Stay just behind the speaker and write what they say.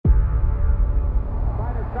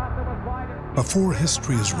Before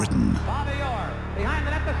history is written,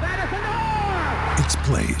 it's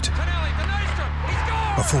played.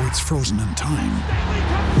 Before it's frozen in time,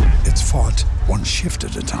 it's fought one shift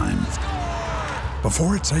at a time.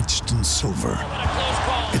 Before it's etched in silver,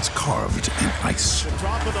 it's carved in ice.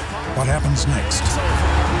 What happens next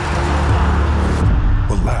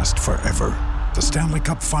will last forever. The Stanley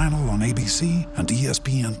Cup Final on ABC and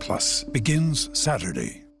ESPN Plus begins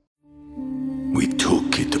Saturday. We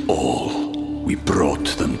took it all. We brought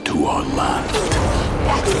them to our land.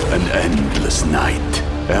 An endless night,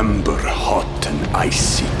 ember hot and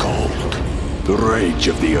icy cold. The rage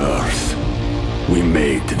of the earth. We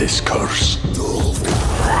made this curse.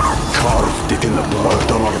 Carved it in the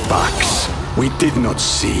blood on our backs. We did not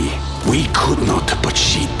see. We could not, but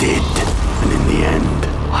she did. And in the end...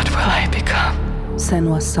 What will I become?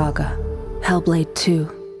 Senua's Saga. Hellblade 2.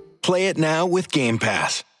 Play it now with Game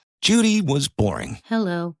Pass. Judy was boring.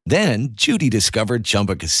 Hello. Then Judy discovered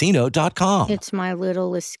ChumbaCasino.com. It's my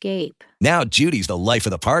little escape. Now Judy's the life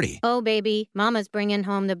of the party. Oh, baby, mama's bringing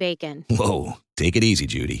home the bacon. Whoa, take it easy,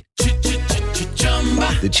 Judy.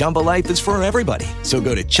 The Chumba life is for everybody. So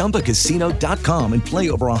go to ChumbaCasino.com and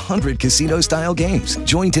play over 100 casino-style games.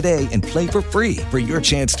 Join today and play for free for your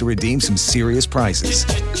chance to redeem some serious prizes.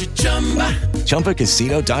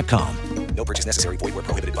 ChumbaCasino.com. No purchase necessary. Void where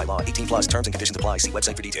prohibited by law. 18 plus terms and conditions apply. See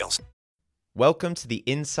website for details. Welcome to the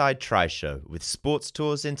Inside Try Show with Sports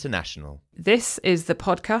Tours International. This is the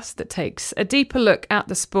podcast that takes a deeper look at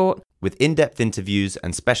the sport with in-depth interviews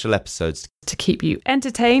and special episodes to keep you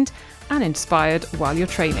entertained and inspired while you're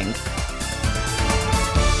training.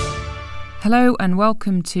 Hello and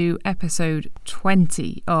welcome to episode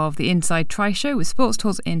 20 of the Inside Try Show with Sports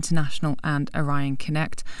Tours International and Orion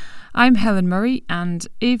Connect. I'm Helen Murray, and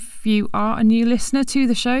if you are a new listener to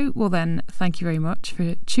the show, well then thank you very much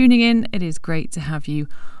for tuning in. It is great to have you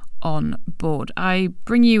on board. I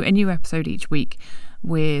bring you a new episode each week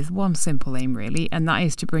with one simple aim really, and that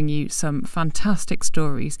is to bring you some fantastic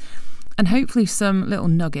stories and hopefully some little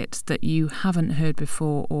nuggets that you haven't heard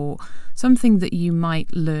before or something that you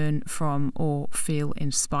might learn from or feel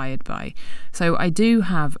inspired by. So I do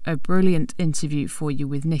have a brilliant interview for you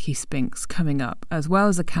with Nicky Spinks coming up, as well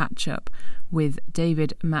as a catch-up with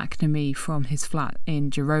David McNamee from his flat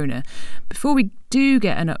in Girona. Before we do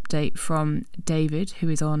get an update from David, who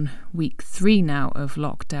is on week 3 now of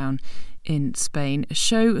lockdown in Spain,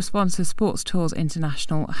 show sponsor Sports Tours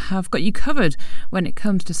International have got you covered when it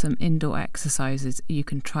comes to some indoor exercises you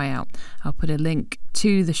can try out. I'll put a link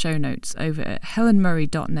to the show notes over at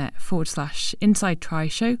helenmurray.net/inside try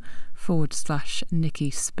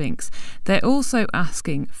show/Nicky Spinks. They're also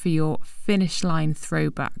asking for your finish line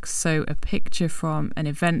throwbacks, so a picture from an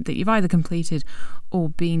event that you've either completed or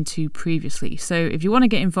been to previously. So if you want to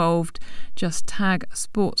get involved, just tag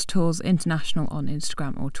Sports Tours International on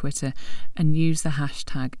Instagram or Twitter and use the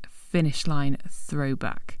hashtag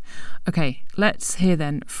 #finishlinethrowback. Okay, let's hear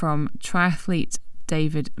then from triathlete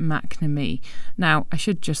David McNamee. Now, I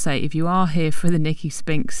should just say, if you are here for the Nicky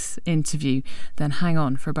Spinks interview, then hang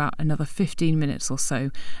on for about another 15 minutes or so,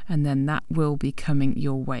 and then that will be coming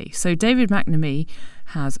your way. So David McNamee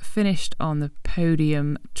has finished on the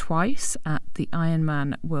podium twice at the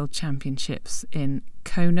Ironman World Championships in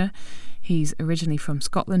Kona. He's originally from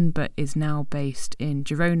Scotland, but is now based in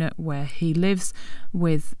Girona, where he lives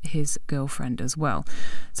with his girlfriend as well.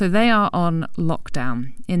 So they are on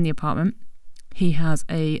lockdown in the apartment. He has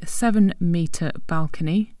a 7-metre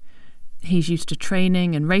balcony. He's used to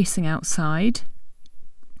training and racing outside.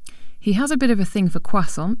 He has a bit of a thing for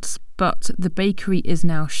croissants, but the bakery is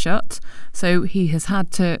now shut, so he has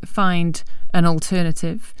had to find an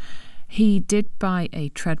alternative. He did buy a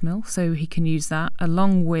treadmill, so he can use that,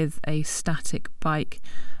 along with a static bike.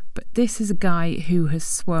 But this is a guy who has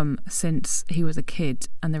swum since he was a kid,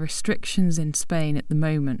 and the restrictions in Spain at the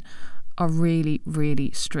moment are really,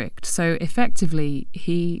 really strict. So effectively,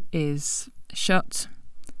 he is shut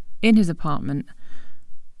in his apartment.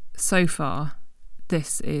 So far,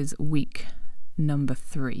 this is week number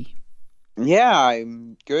 3. Yeah,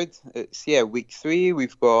 I'm good. It's week 3.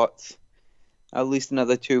 We've got at least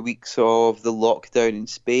another 2 weeks of the lockdown in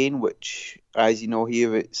Spain, which, as you know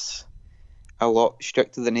here, it's a lot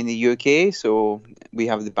stricter than in the UK. So we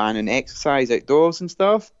have the ban on exercise outdoors and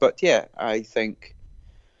stuff. But yeah, I think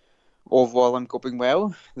overall I'm coping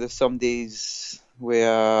well. There's some days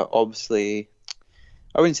where obviously,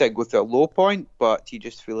 I wouldn't say I go through a low point, but you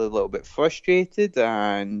just feel a little bit frustrated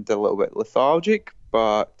and a little bit lethargic.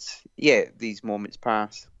 But yeah, these moments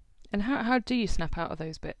pass. And how do you snap out of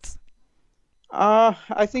those bits?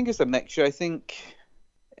 I think it's a mixture. I think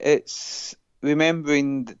it's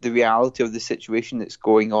remembering the reality of the situation that's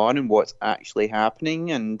going on and what's actually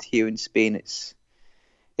happening. And here in Spain, it's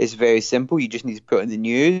very simple. You just need to put in the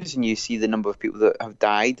news and you see the number of people that have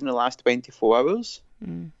died in the last 24 hours.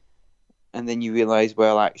 Mm. And then you realise,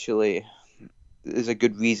 well, actually, there's a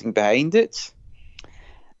good reason behind it.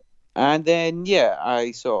 And then, yeah,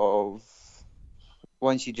 I sort of,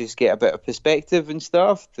 once you just get a bit of perspective and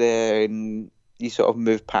stuff, then you sort of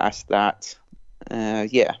move past that.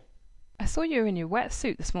 Yeah. I saw you in your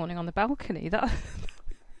wetsuit this morning on the balcony. That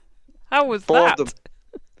how was Boredom. that?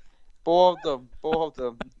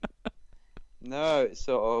 Boredom. No, it's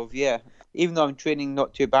sort of, yeah. Even though I'm training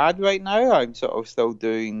not too bad right now, I'm sort of still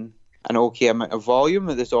doing an okay amount of volume.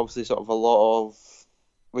 And there's obviously sort of a lot of,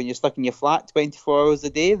 when you're stuck in your flat 24 hours a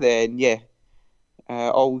day, then yeah,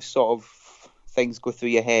 all sort of things go through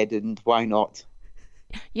your head, and why not?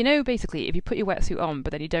 You know, basically, if you put your wetsuit on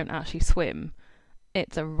but then you don't actually swim,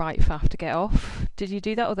 it's a right faff to get off. Did you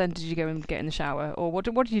do that, or then did you go and get in the shower, or what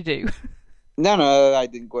did you do? No, I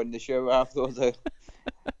didn't go in the shower afterwards.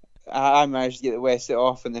 I managed to get the wetsuit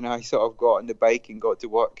off, and then I sort of got on the bike and got to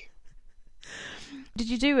work. Did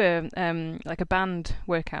you do a band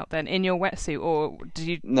workout then in your wetsuit, or did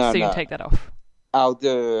you soon take that off? I'll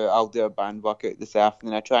do a band workout this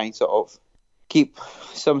afternoon. I try and sort of keep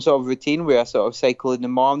some sort of routine where I sort of cycle in the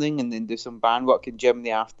morning and then do some band work in gym in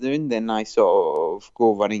the afternoon. Then I sort of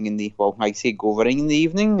go running in the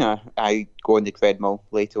evening. I go on the treadmill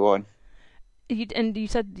later on. You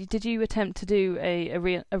said, did you attempt to do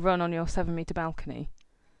a run on your 7-meter balcony?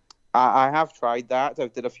 I have tried that.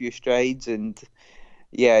 I've did a few strides, and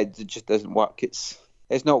yeah, it just doesn't work. It's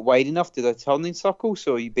not wide enough to the turning circle,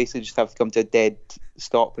 so you basically just have to come to a dead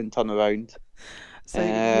stop and turn around. So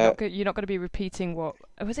you're not going to be repeating what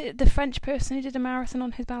was it? The French person who did a marathon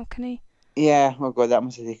on his balcony? Yeah, oh god, that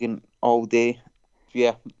must have taken all day.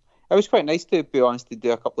 Yeah, it was quite nice, to be honest, to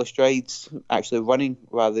do a couple of strides actually running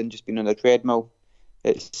rather than just being on a treadmill.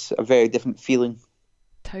 It's a very different feeling.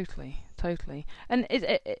 Totally. And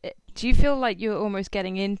do you feel like you're almost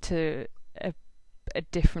getting into a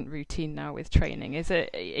different routine now with training? Are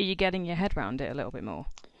you getting your head around it a little bit more?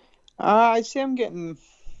 I'd say I'm getting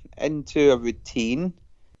into a routine.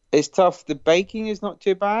 It's tough. The biking is not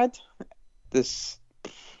too bad.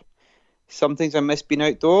 Some things I miss being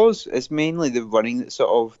outdoors. It's mainly the running that sort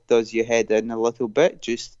of does your head in a little bit.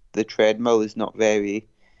 Just the treadmill is not very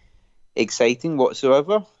exciting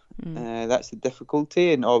whatsoever. That's the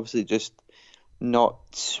difficulty, and obviously just not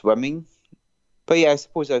swimming. But yeah, I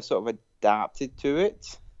suppose I've sort of adapted to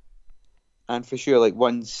it. And for sure, like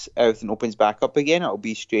once everything opens back up again, it'll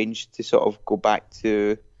be strange to sort of go back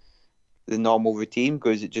to the normal routine,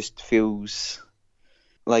 because it just feels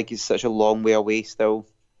like it's such a long way away still.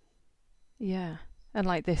 Yeah, and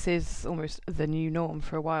like this is almost the new norm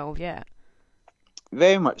for a while yet.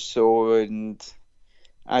 Very much so, and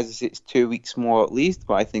as I say, it's 2 weeks more at least,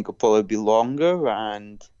 but I think it'll probably be longer,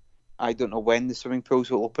 and I don't know when the swimming pools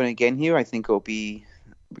will open again here. I think it'll be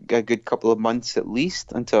a good couple of months at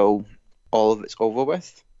least until all of it's over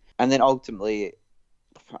with. And then ultimately,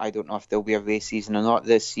 I don't know if there'll be a race season or not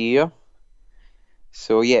this year.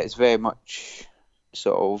 So yeah, it's very much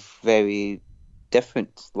sort of very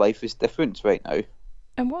different. Life is different right now.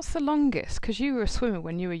 And what's the longest? Because you were a swimmer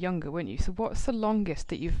when you were younger, weren't you? So what's the longest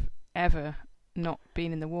that you've ever not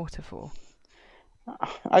been in the water for?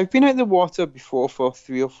 I've been out in the water before for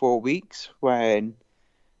 3 or 4 weeks when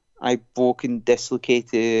I broke and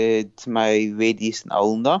dislocated my radius and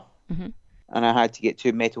ulnar, and I had to get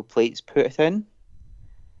 2 metal plates put in,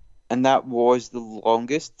 and that was the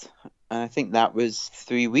longest, and I think that was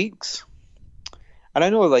 3 weeks. And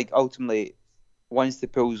I know, like, ultimately, once the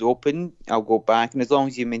pool's open, I'll go back, and as long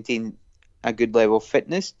as you maintain a good level of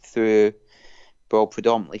fitness through, well,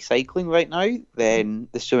 predominantly cycling right now, then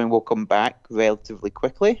the swimming will come back relatively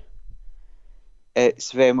quickly.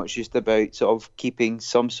 It's very much just about sort of keeping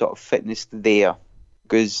some sort of fitness there.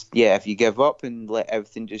 Because, yeah, if you give up and let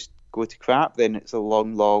everything just go to crap, then it's a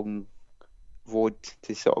long, long road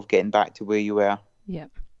to sort of getting back to where you were. Yeah.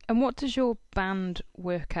 And what does your band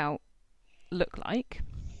workout look like?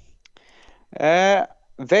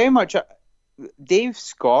 Very much... Dave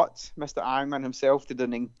Scott, Mr. Ironman himself, did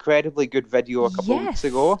an incredibly good video a couple of weeks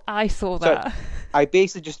ago. I saw that. So I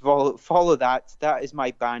basically just follow that. That is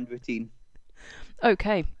my band routine.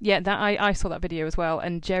 Okay, yeah, that I saw that video as well,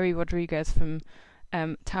 and Jerry Rodriguez from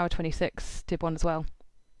Tower 26 did one as well.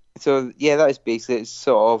 So yeah, that is basically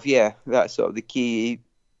that's sort of the key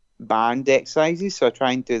band exercises. So I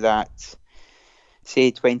try and do that,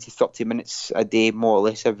 say 20-30 minutes a day, more or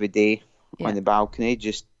less every day on the balcony,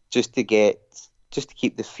 just to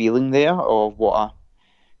keep the feeling there of what a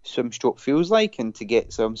swim stroke feels like, and to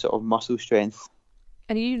get some sort of muscle strength.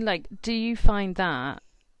 And do you find that?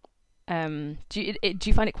 Do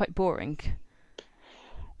you find it quite boring?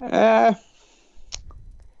 Are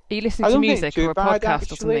you listening to music or a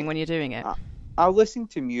podcast or something when you're doing it? I'll listen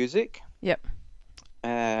to music. Yep.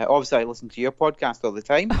 Obviously, I listen to your podcast all the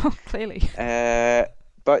time. Oh, clearly.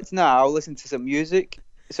 But no, I'll listen to some music.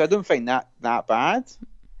 So I don't find that bad.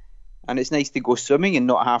 And it's nice to go swimming and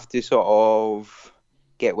not have to sort of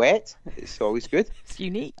get wet. It's always good. It's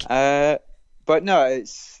unique. But no,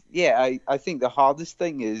 I think the hardest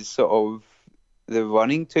thing is sort of the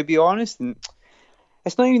running, to be honest. And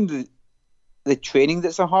it's not even the training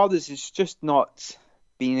that's the hardest. It's just not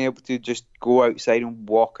being able to just go outside and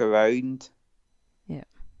walk around. Yeah.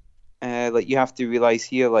 Like, you have to realise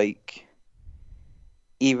here, like,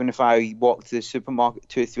 even if I walk to the supermarket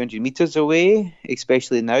 200 or 300 metres away,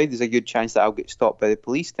 especially now, there's a good chance that I'll get stopped by the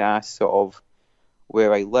police to ask sort of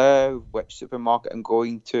where I live, which supermarket I'm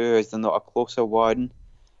going to, is there not a closer one?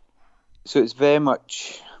 So it's very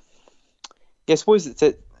much, I suppose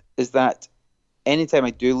is that anytime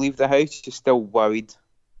I do leave the house, you're still worried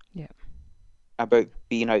about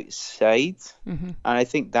being outside. Mm-hmm. And I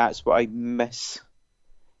think that's what I miss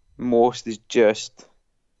most, is just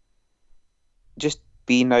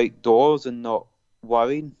being outdoors and not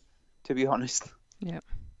worrying, to be honest. Yeah.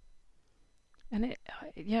 And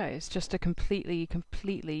it's just a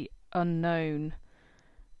completely unknown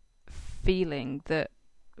feeling that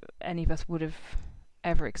any of us would have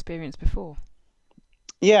ever experienced before.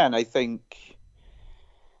 Yeah, and I think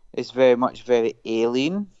it's very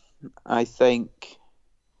alien. I think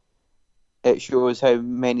it shows how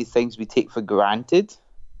many things we take for granted.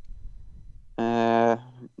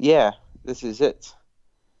 This is it.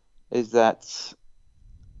 Is that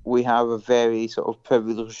we have a very sort of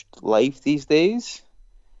privileged life these days,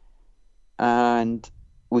 and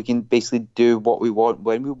we can basically do what we want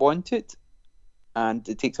when we want it, and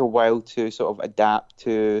it takes a while to sort of adapt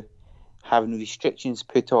to having restrictions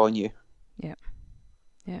put on you.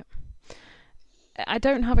 Yeah. I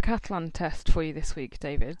don't have a Catalan test for you this week,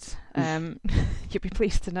 David. You'll be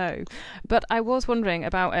pleased to know. But I was wondering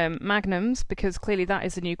about Magnums, because clearly that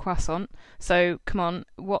is a new croissant. So, come on,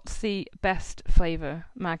 what's the best flavour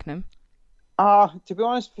Magnum? To be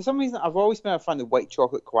honest, for some reason, I've always been a fan of white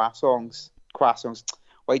chocolate croissants,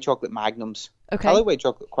 white chocolate Magnums. Okay. I like white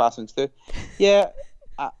chocolate croissants too. Yeah,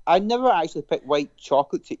 I never actually picked white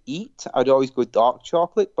chocolate to eat. I'd always go dark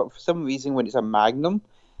chocolate, but for some reason, when it's a Magnum,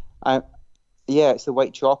 it's the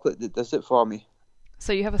white chocolate that does it for me.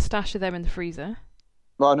 So you have a stash of them in the freezer?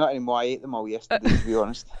 Well, not anymore. I ate them all yesterday, to be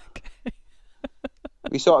honest. Okay.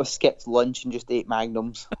 We sort of skipped lunch and just ate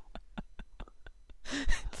Magnums.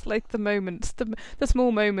 It's like the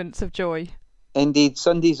small moments of joy. Indeed.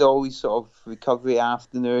 Sunday's always sort of recovery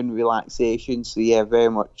afternoon, relaxation. So yeah, very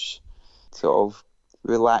much sort of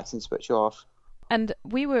relax and switch off. And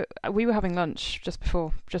we were having lunch just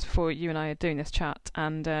before you and I are doing this chat,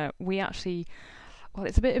 and we actually, well,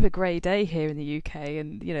 it's a bit of a grey day here in the UK,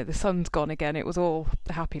 and the sun's gone again. It was all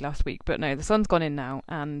happy last week, but no, the sun's gone in now,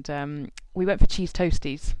 and we went for cheese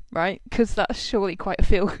toasties, right? Because that's surely quite a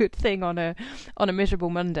feel-good thing on a miserable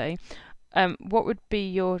Monday. What would be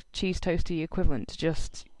your cheese toastie equivalent to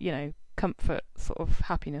just comfort, sort of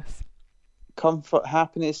happiness? Comfort,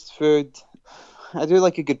 happiness, food. I do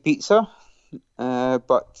like a good pizza.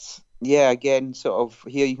 But yeah, again, sort of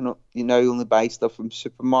here you now only buy stuff from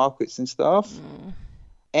supermarkets and stuff.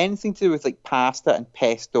 Anything to do with like pasta and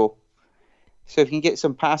pesto. So if you can get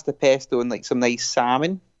some pasta pesto and like some nice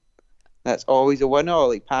salmon, that's always a winner. Or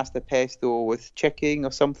like pasta pesto with chicken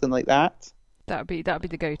or something like that. That'd be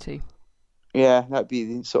the go-to. Yeah, that'd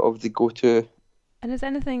be sort of the go-to. And has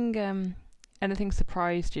anything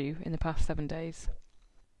surprised you in the past 7 days?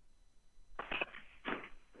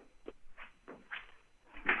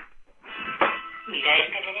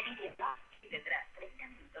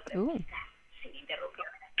 Ooh.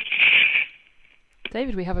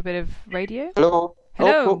 David, we have a bit of radio. Hello.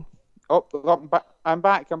 Hello. I'm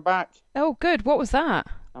back. Oh, good. What was that?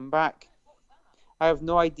 I'm back. I have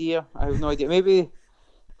no idea. Maybe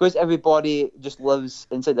because everybody just lives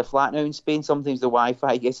inside the flat now in Spain, sometimes the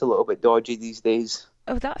Wi-Fi gets a little bit dodgy these days.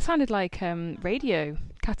 Oh, that sounded like radio,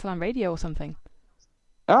 Catalan radio or something.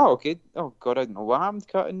 Oh, okay. Oh, God, I don't know what I'm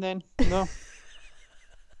cutting then. No.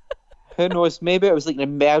 Who knows? Maybe it was like an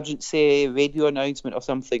emergency radio announcement or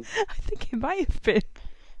something. I think it might have been.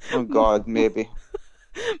 Oh, God, maybe.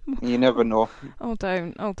 You never know. Oh,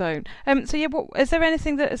 don't. So, yeah, is there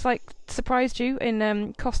anything that has, surprised you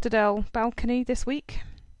in Costa del Balcony this week?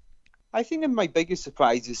 I think that my biggest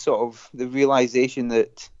surprise is sort of the realisation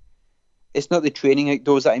that it's not the training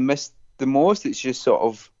outdoors that I miss the most. It's just sort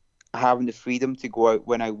of having the freedom to go out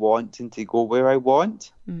when I want and to go where I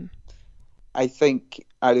want. I think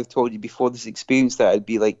I'd have told you before this experience that I'd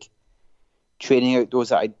be like training outdoors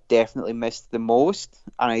that I definitely missed the most,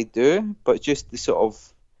 and I do, but just the sort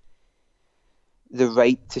of the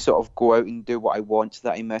right to sort of go out and do what I want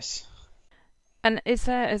that I miss. And has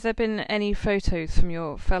there been any photos from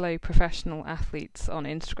your fellow professional athletes on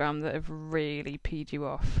Instagram that have really peed you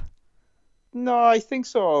off? No, I think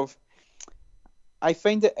sort of, I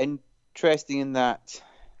find it interesting in that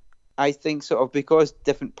I think sort of because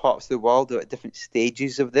different parts of the world are at different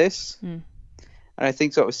stages of this, and I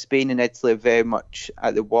think sort of Spain and Italy are very much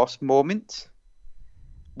at the worst moment.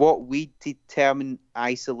 What we determine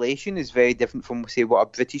isolation is very different from, say, what a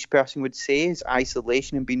British person would say is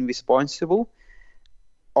isolation and being responsible,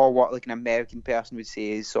 or what like an American person would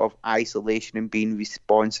say is sort of isolation and being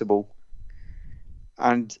responsible.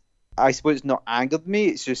 And I suppose it's not angered me,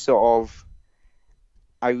 it's just sort of,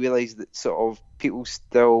 I realise that sort of people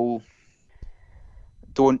still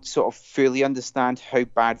don't sort of fully understand how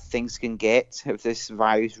bad things can get if this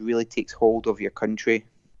virus really takes hold of your country.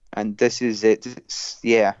 And this is it.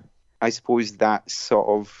 Yeah, I suppose that's sort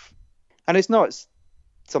of, and it's not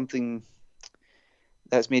something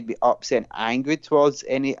that's made me upset and angry towards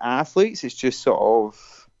any athletes. It's just sort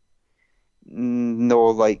of, no,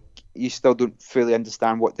 like, you still don't fully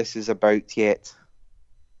understand what this is about yet.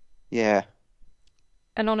 Yeah.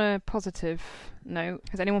 And on a positive note,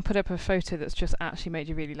 has anyone put up a photo that's just actually made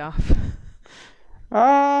you really laugh?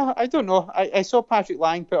 I don't know. I saw Patrick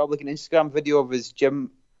Lang put up like an Instagram video of his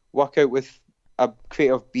gym workout with a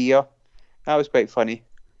crate of beer. That was quite funny.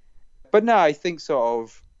 But no, I think sort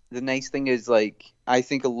of the nice thing is, like, I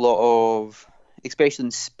think a lot of, especially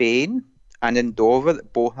in Spain and Andorra,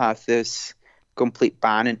 that both have this complete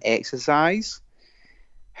ban on exercise,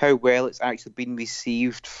 how well it's actually been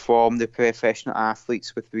received from the professional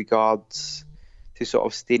athletes with regards to sort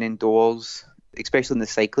of staying indoors, especially in the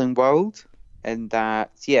cycling world. And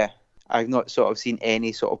that, yeah, I've not sort of seen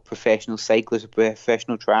any sort of professional cyclist or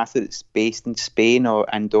professional triathletes based in Spain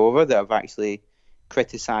or Andorra that have actually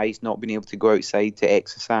criticised not being able to go outside to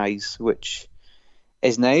exercise, which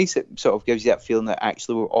is nice. It sort of gives you that feeling that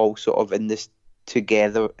actually we're all sort of in this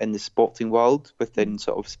together in the sporting world within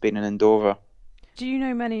sort of Spain and Andorra. Do you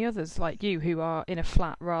know many others like you who are in a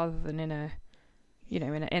flat rather than in a,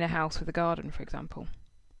 in a house with a garden, for example?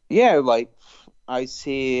 Yeah, like I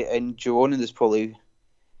say in Girona, there's probably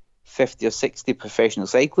 50 or 60 professional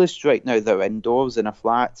cyclists right now that are indoors in a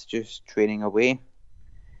flat just training away.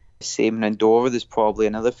 Same in Andorra, there's probably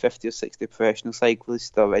another 50 or 60 professional cyclists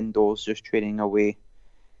that are indoors just training away.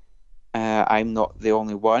 I'm not the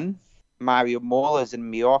only one. Mario Mola is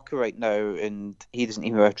in Mallorca right now, and he doesn't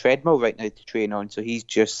even have a treadmill right now to train on, so he's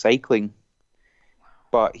just cycling.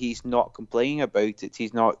 But he's not complaining about it.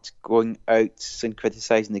 He's not going out and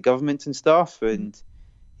criticising the government and stuff, and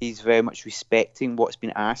he's very much respecting what's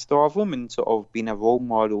been asked of him and sort of being a role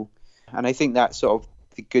model. And I think that's sort of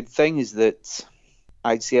the good thing, is that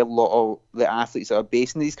I'd say a lot of the athletes that are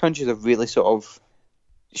based in these countries have really sort of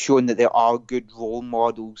shown that there are good role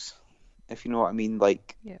models, if you know what I mean.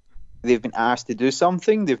 Like, they've been asked to do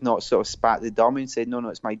something, they've not sort of spat the dummy and said, no,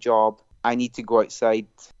 it's my job, I need to go outside.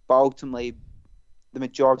 But ultimately, the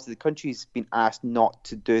majority of the country's been asked not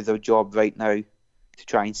to do their job right now to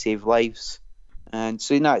try and save lives. And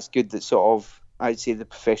so it's good that sort of, I'd say, the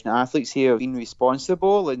professional athletes here are being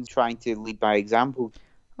responsible and trying to lead by example.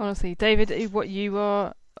 Honestly, David, what you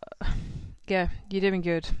are, you're doing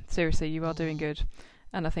good. Seriously, you are doing good.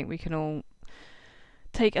 And I think we can all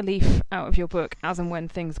take a leaf out of your book as and when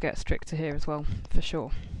things get stricter here as well, for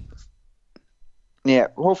sure. Yeah,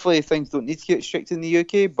 hopefully things don't need to get strict in the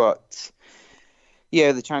UK, but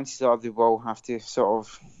yeah, the chances are they will have to sort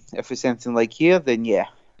of, if it's anything like here, then yeah,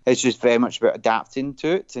 it's just very much about adapting to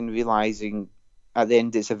it and realising at the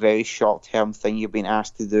end it's a very short-term thing you're being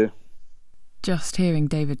asked to do. Just hearing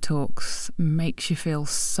David talks makes you feel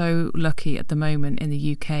so lucky at the moment in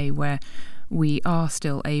the UK, where we are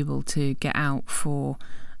still able to get out for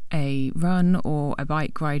a run or a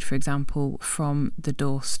bike ride, for example, from the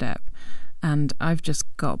doorstep. And I've just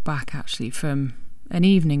got back actually from an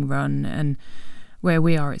evening run, and where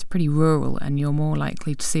we are, it's pretty rural and you're more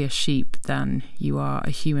likely to see a sheep than you are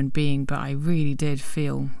a human being. But I really did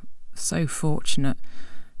feel so fortunate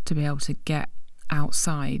to be able to get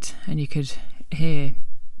outside, and you could hear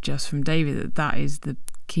just from David that is the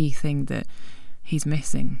key thing that he's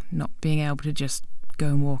missing, not being able to just go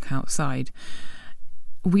and walk outside.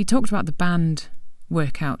 We talked about the banned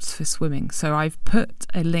workouts for swimming, so I've put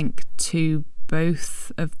a link to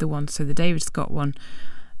both of the ones. So the David Scott one,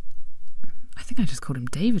 I think I just called him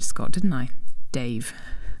David Scott, didn't I? Dave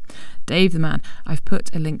the man. I've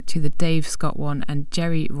put a link to the Dave Scott one and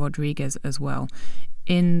Jerry Rodriguez as well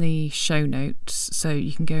in the show notes, so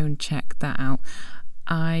you can go and check that out.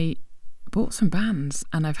 I bought some bands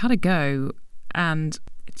and I've had a go, and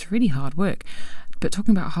it's really hard work. But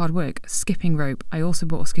talking about hard work, skipping rope. I also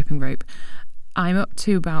bought a skipping rope. I'm up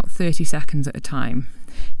to about 30 seconds at a time.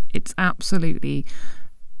 It's absolutely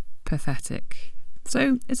pathetic.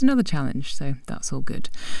 So it's another challenge, so that's all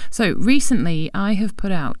good. So recently I have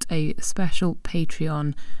put out a special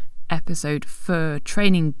Patreon episode for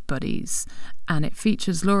training buddies, and it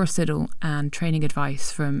features Laura Siddle and training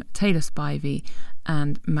advice from Taylor Spivey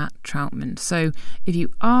and Matt Troutman. So if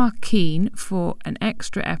you are keen for an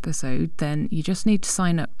extra episode, then you just need to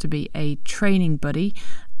sign up to be a training buddy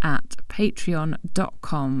at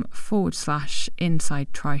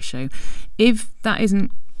patreon.com/Inside Tri Show. If that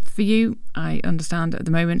isn't for you, I understand at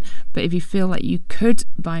the moment, but if you feel like you could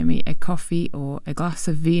buy me a coffee or a glass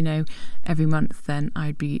of vino every month, then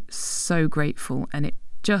I'd be so grateful, and it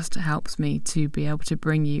just helps me to be able to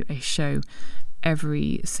bring you a show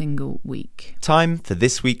every single week. Time for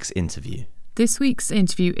this week's interview. This week's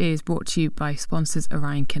interview is brought to you by sponsors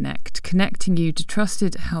Orion Connect, connecting you to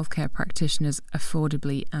trusted healthcare practitioners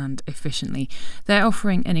affordably and efficiently. They're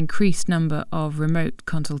offering an increased number of remote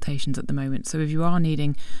consultations at the moment, so if you are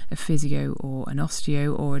needing a physio or an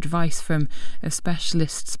osteo or advice from a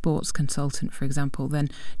specialist sports consultant, for example, then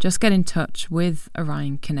just get in touch with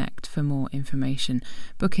Orion Connect for more information.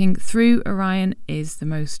 Booking through Orion is the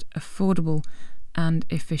most affordable and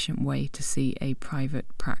efficient way to see a private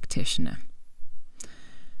practitioner.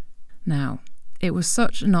 Now, it was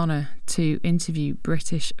such an honour to interview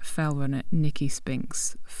British fell runner Nicky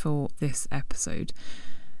Spinks for this episode.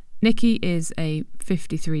 Nicky is a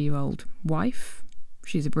 53-year-old wife.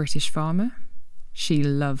 She's a British farmer. She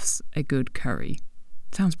loves a good curry.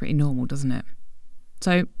 Sounds pretty normal, doesn't it?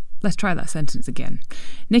 So let's try that sentence again.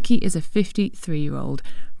 Nicky is a 53-year-old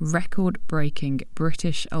record-breaking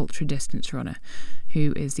British ultra-distance runner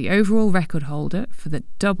who is the overall record holder for the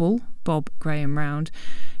double Bob Graham round.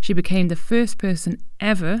 She became the first person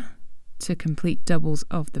ever to complete doubles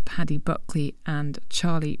of the Paddy Buckley and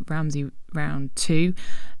Charlie Ramsey round 2,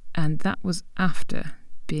 and that was after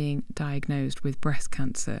being diagnosed with breast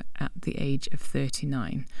cancer at the age of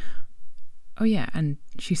 39. Oh yeah, and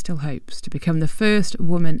she still hopes to become the first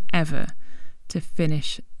woman ever to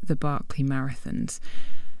finish the Barkley Marathons.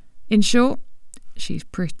 In short, she's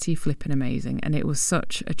pretty flippin' amazing, and it was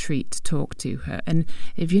such a treat to talk to her. And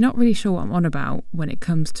if you're not really sure what I'm on about when it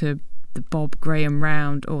comes to the Bob Graham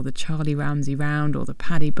round or the Charlie Ramsey round or the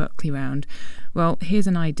Paddy Buckley round, well, here's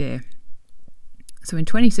an idea. So in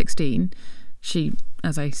 2016, she,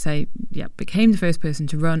 as I say, became the first person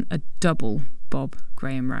to run a double Bob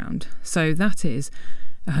Graham round. So that is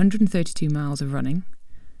 132 miles of running,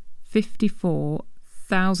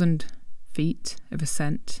 54,000 feet of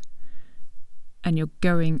ascent, and you're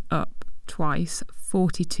going up twice,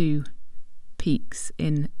 42 peaks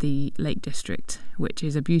in the Lake District, which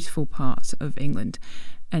is a beautiful part of England.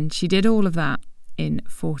 And she did all of that in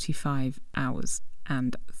 45 hours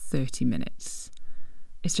and 30 minutes.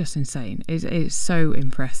 It's just insane. It's so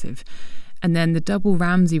impressive. And then the double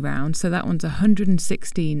Ramsey round, so that one's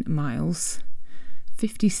 116 miles,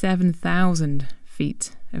 57,000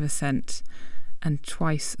 feet of ascent, and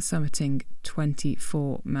twice summiting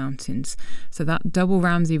 24 mountains. So that double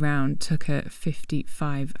Ramsey round took her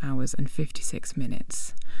 55 hours and 56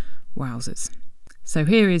 minutes. Wowzers. So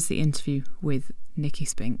here is the interview with Nicky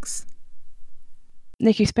Spinks.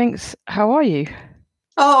 Nicky Spinks, how are you?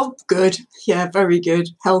 Oh, good. Yeah, very good.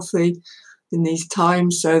 Healthy in these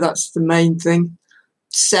times, so that's the main thing.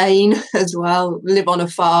 Sane as well. Live on a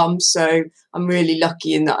farm, so I'm really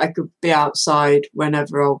lucky in that I could be outside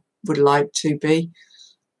whenever I would like to be.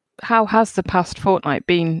 How has the past fortnight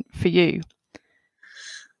been for you?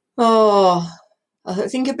 Oh, I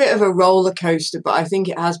think a bit of a roller coaster, but I think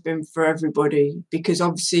it has been for everybody, because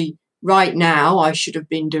obviously right now I should have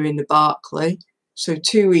been doing the Barkley. So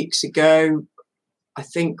 2 weeks ago, I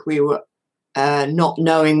think we were not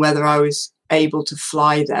knowing whether I was able to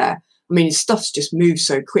fly there. I mean, stuff's just moved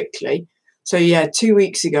so quickly. So yeah, 2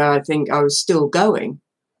 weeks ago, I think I was still going.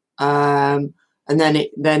 And then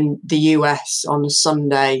the US on a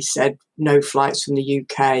Sunday said no flights from the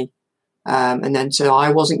UK. And then so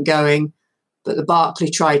I wasn't going, but the Barkley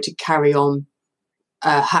tried to carry on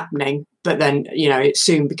happening. But then, it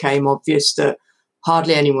soon became obvious that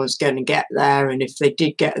hardly anyone's going to get there. And if they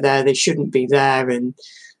did get there, they shouldn't be there. And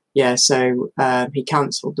yeah, so he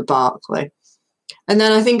cancelled the Barkley. And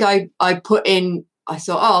then I think I put in I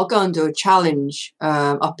thought, oh, I'll go and do a challenge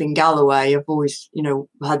up in Galloway. I've always,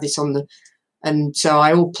 had this on and so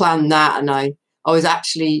I all planned that, and I was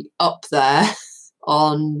actually up there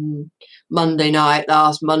on Monday night,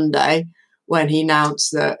 last Monday, when he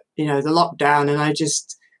announced that, the lockdown, and I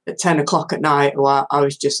just, at 10 o'clock at night, I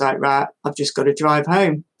was just like, right, I've just got to drive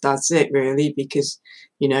home. That's it, really, because,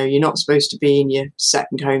 you're not supposed to be in your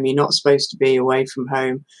second home. You're not supposed to be away from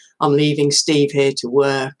home. I'm leaving Steve here to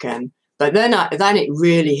work. But then it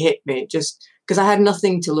really hit me, just because I had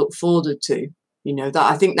nothing to look forward to. That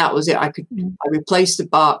I think that was it. I replaced the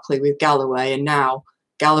Barclay with Galloway, and now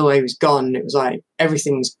Galloway was gone. And it was like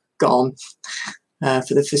everything's gone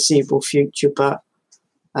for the foreseeable future. But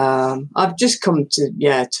I've just come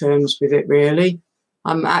to terms with it, really.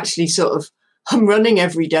 I'm actually I'm running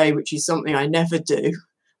every day, which is something I never do.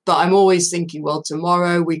 But I'm always thinking, well,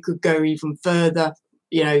 tomorrow we could go even further.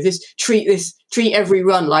 Treat every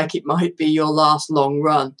run like it might be your last long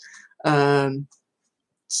run.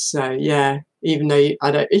 So yeah, even though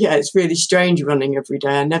it's really strange running every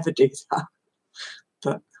day. I never do that.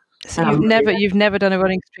 But so you've never done a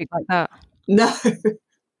running streak like that? No.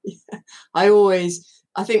 I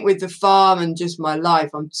think with the farm and just my life,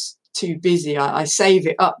 I'm too busy. I save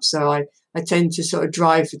it up, so I tend to sort of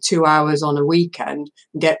drive for 2 hours on a weekend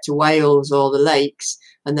and get to Wales or the lakes,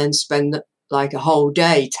 and then spend like a whole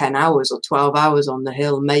day, 10 hours or 12 hours on the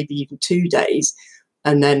hill, maybe even 2 days.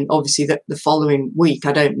 And then obviously the following week,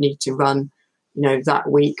 I don't need to run, that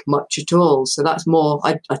week much at all. So that's more,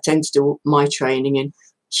 I tend to do my training in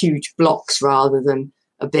huge blocks rather than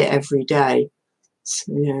a bit every day.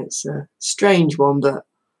 So yeah, it's a strange one, but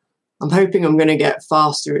I'm hoping I'm going to get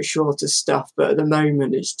faster at shorter stuff. But at the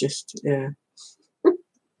moment, it's just, yeah.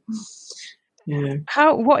 Yeah.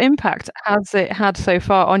 What impact has it had so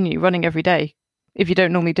far on you running every day if you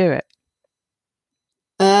don't normally do it?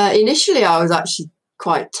 Initially, I was actually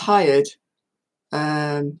quite tired.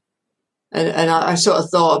 And I sort of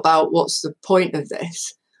thought about what's the point of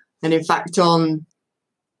this. And in fact, on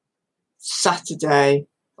Saturday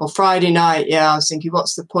or Friday night, I was thinking,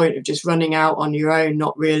 what's the point of just running out on your own,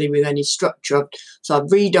 not really with any structure? So I've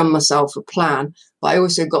redone myself a plan, but I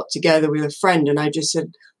also got together with a friend and I just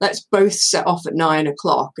said, let's both set off at 9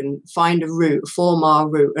 o'clock and find a 4-mile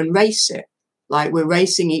route and race it. Like we're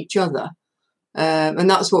racing each other. And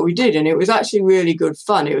that's what we did. And it was actually really good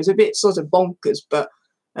fun. It was a bit sort of bonkers, but,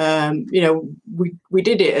 we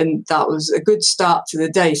did it, and that was a good start to the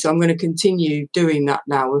day. So I'm going to continue doing that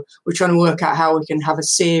now. We're trying to work out how we can have a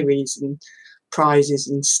series and prizes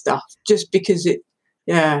and stuff, just because it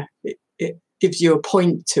gives you a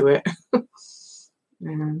point to it.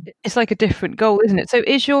 It's like a different goal, isn't it? So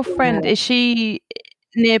is your friend, is she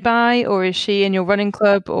nearby, or is she in your running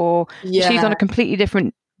club, or she's on a completely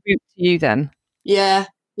different route to you then? Yeah,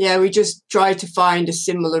 we just try to find a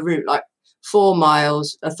similar route, like 4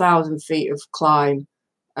 miles, 1,000 feet of climb.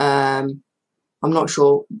 I'm not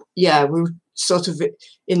sure. Yeah, we're sort of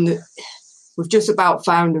we've just about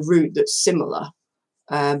found a route that's similar.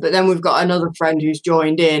 But then we've got another friend who's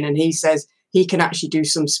joined in, and he says he can actually do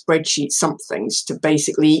some spreadsheet somethings to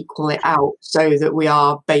basically equal it out so that we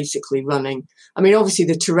are basically running. I mean, obviously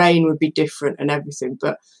the terrain would be different and everything,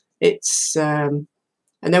 but it's, and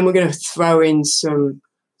then we're going to throw in some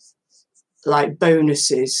like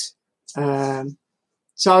bonuses. So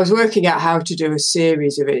I was working out how to do a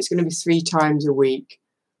series of it. It's going to be 3 times a week,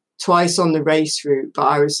 twice on the race route. But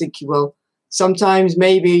I was thinking, well, sometimes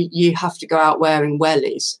maybe you have to go out wearing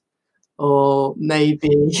wellies, or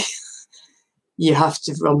maybe you have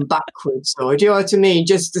to run backwards, or do you know what I mean?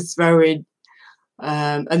 Just to throw in.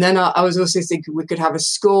 And then I was also thinking we could have a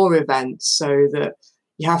score event, so that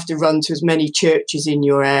you have to run to as many churches in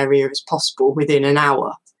your area as possible within an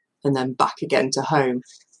hour, and then back again to home.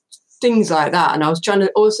 Things like that. And I was trying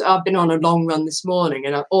to also, I've been on a long run this morning,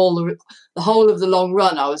 and the whole of the long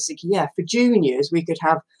run, I was thinking, for juniors, we could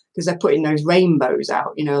have, because they're putting those rainbows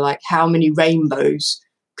out, like how many rainbows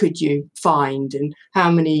could you find, and how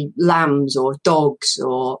many lambs or dogs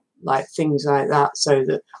or like things like that. So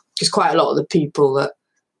that, because quite a lot of the people that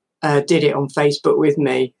did it on Facebook with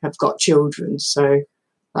me have got children. So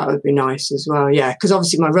that would be nice as well. Yeah, because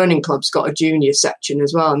obviously my running club's got a junior section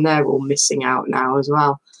as well, and they're all missing out now as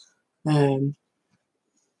well. I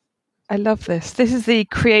love this. This is the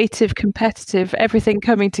creative, competitive, everything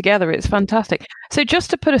coming together. It's fantastic. So just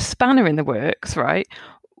to put a spanner in the works, right?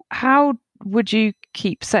 How would you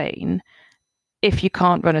keep sane if you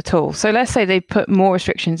can't run at all? So let's say they put more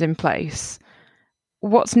restrictions in place.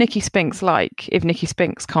 What's Nicky Spinks like if Nicky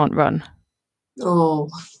Spinks can't run? Oh,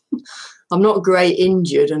 I'm not great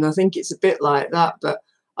injured, and I think it's a bit like that, but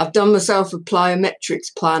I've done myself a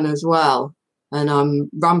plyometrics plan as well. and I'm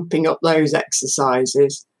ramping up those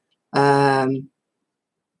exercises. And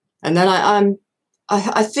then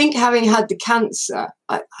I think, having had the cancer,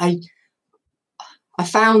 I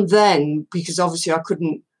found then, because obviously I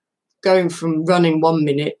couldn't, going from running 1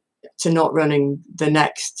 minute to not running the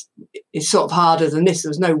next is sort of harder than this. There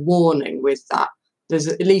was no warning with that. There's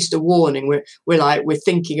at least a warning. We're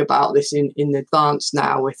thinking about this in advance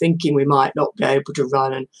now. We're thinking we might not be able to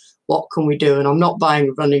run, and what can we do? And I'm not buying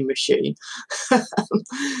a running machine.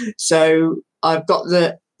 So I've got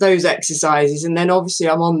those exercises, and then obviously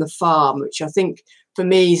I'm on the farm, which I think for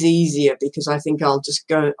me is easier, because I think I'll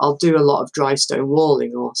do a lot of dry stone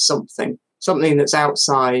walling or something that's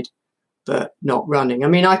outside but not running. I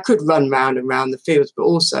mean, I could run round and round the fields, but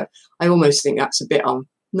also I almost think that's a bit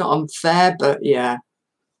not unfair, but yeah,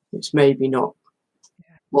 it's maybe not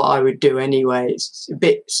what I would do anyway. It's a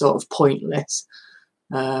bit sort of pointless.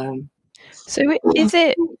 So is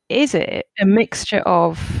it a mixture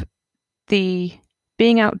of the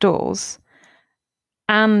being outdoors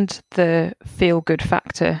and the feel-good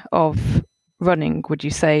factor of running, would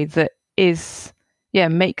you say, that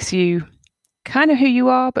makes you kind of who you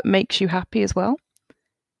are, but makes you happy as well?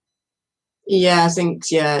 Yeah, I think,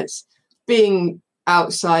 it's being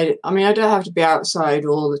outside. I mean, I don't have to be outside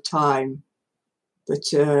all the time, but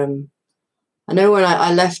I know when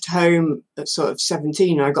I left home at sort of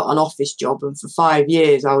 17, I got an office job, and for 5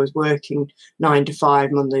 years I was working 9 to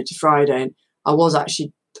 5, Monday to Friday, and I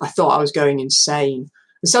thought I was going insane.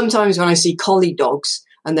 And sometimes when I see collie dogs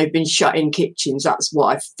and they've been shut in kitchens, that's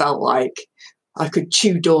what I felt like. I could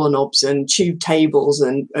chew doorknobs and chew tables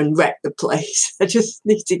and wreck the place. I just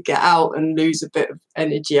need to get out and lose a bit of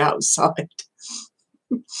energy outside.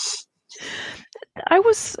 I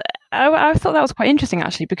thought that was quite interesting,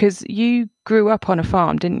 actually, because you grew up on a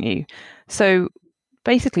farm, didn't you? So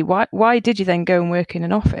basically, why did you then go and work in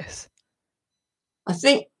an office? I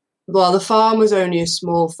think, the farm was only a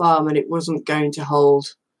small farm, and it wasn't going to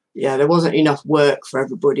hold. Yeah, there wasn't enough work for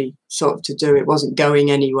everybody sort of to do. It wasn't going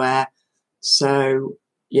anywhere. So,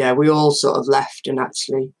 yeah, we all sort of left and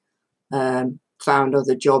actually found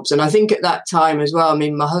other jobs. And I think at that time as well, I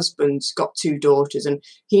mean, my husband's got 2 daughters, and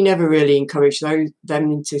he never really encouraged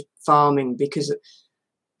them into farming because,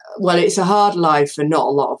 it's a hard life and not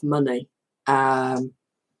a lot of money. And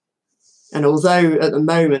although at the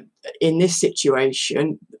moment, in this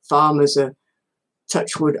situation, farmers are,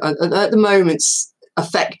 touch wood, at the moment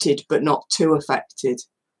affected, but not too affected.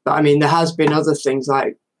 But I mean, there has been other things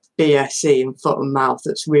like BSE and foot and mouth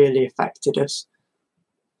that's really affected us.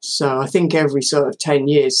 So I think every sort of 10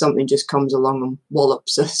 years, something just comes along and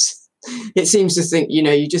wallops us. It seems to think,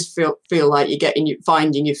 you just feel like you're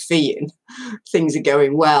finding your feet and things are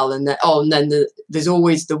going well. And then there's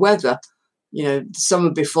always the weather. The summer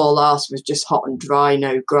before last was just hot and dry,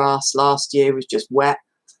 no grass. Last year was just wet.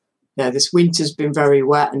 Yeah, this winter's been very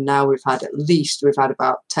wet, and now we've had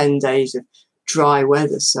about 10 days of dry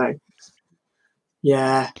weather. So,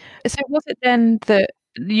 yeah. So was it then that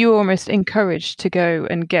you were almost encouraged to go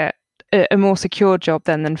and get a more secure job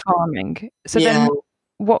than farming? So then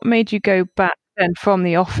what made you go back then from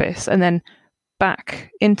the office and then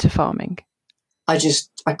back into farming? I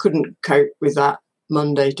couldn't cope with that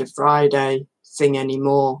Monday to Friday thing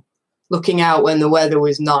anymore. Looking out when the weather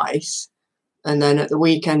was nice, and then at the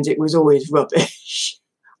weekends it was always rubbish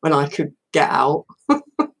when I could get out. I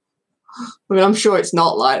mean, I'm sure it's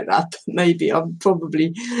not like that, but maybe it's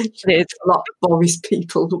a lot of Boris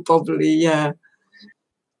people who probably, yeah.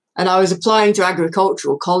 And I was applying to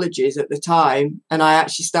agricultural colleges at the time, and I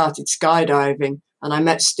actually started skydiving, and I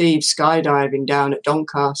met Steve skydiving down at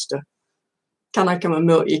Doncaster. Can I come and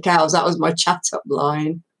milk your cows? That was my chat-up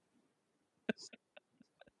line.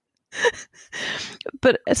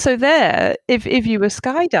 But so there, if you were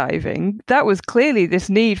skydiving, that was clearly this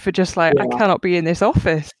need for just I cannot be in this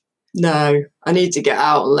office. No, I need to get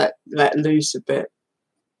out and let loose a bit.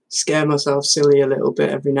 Scare myself silly a little bit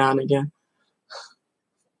every now and again.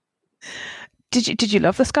 Did you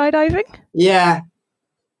love the skydiving? Yeah.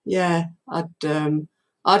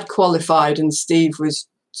 I'd qualified, and Steve was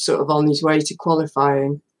sort of on his way to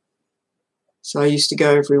qualifying, so I used to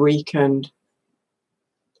go every weekend.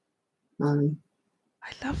 I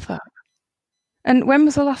love that. And when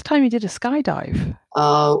was the last time you did a skydive?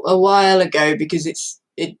 A while ago, because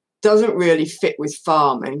it doesn't really fit with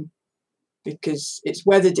farming because it's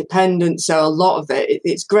weather dependent. So a lot of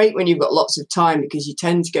it's great when you've got lots of time because you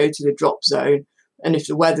tend to go to the drop zone, and if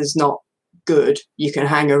the weather's not good, you can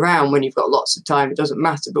hang around. When you've got lots of time, it doesn't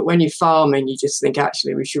matter. But when you're farming, you just think,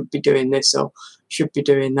 actually, we should be doing this or should be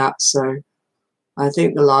doing that. So I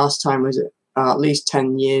think the last time was at least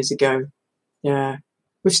 10 years ago. Yeah.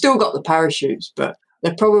 We've still got the parachutes, but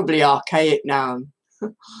they're probably archaic now.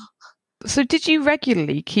 So did you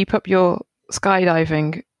regularly keep up your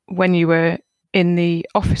skydiving when you were in the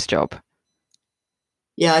office job?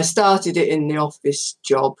 Yeah, I started it in the office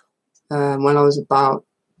job when I was about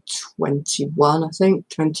 21, I think,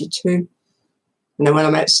 22. And then when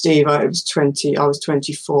I met Steve, I was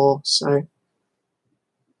 24. So,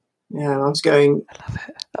 yeah, I was going...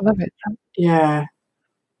 I love it. Yeah.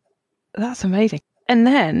 That's amazing. And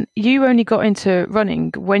then you only got into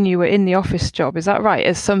running when you were in the office job, is that right?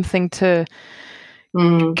 As something to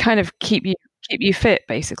kind of keep you fit,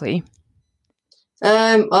 basically?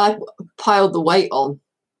 I piled the weight on.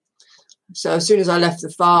 So as soon as I left the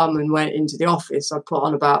farm and went into the office, I put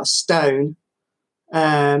on about a stone.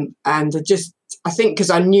 And I think because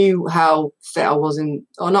I knew how fit I was I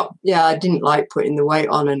didn't like putting the weight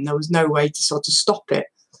on, and there was no way to sort of stop it.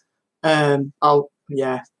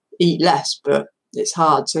 Eat less, but it's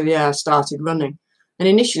hard. So yeah, I started running. And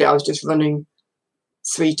initially I was just running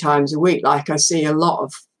 3 times a week. Like I see a lot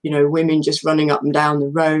of, women just running up and down the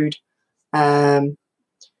road. And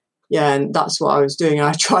that's what I was doing. And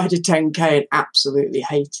I tried a 10K and absolutely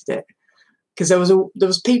hated it because there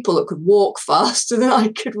was people that could walk faster than I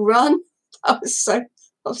could run. I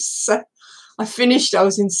finished. I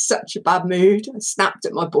was in such a bad mood. I snapped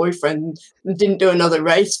at my boyfriend and didn't do another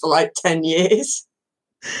race for like 10 years.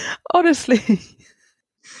 Honestly,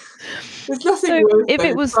 there's nothing worse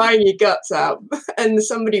than crying your guts out and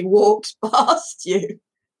somebody walks past you.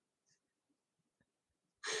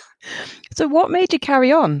 So what made you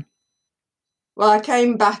carry on? Well, I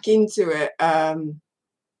came back into it. I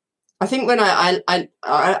think when I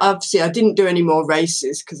obviously I didn't do any more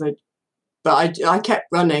races but I kept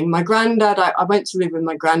running. My granddad, I went to live with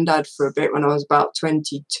my granddad for a bit when I was about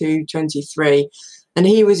 22, 23, and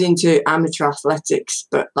he was into amateur athletics,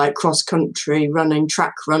 but like cross country running,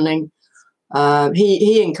 track running.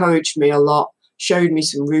 He encouraged me a lot, showed me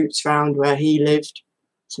some routes around where he lived,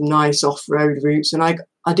 some nice off-road routes, and I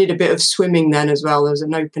did a bit of swimming then as well. There was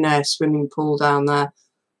an open-air swimming pool down there.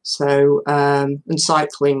 So, and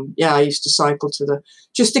cycling. Yeah, I used to cycle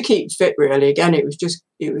just to keep fit, really. Again, it was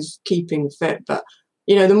keeping fit. But,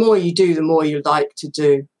 the more you do, the more you like to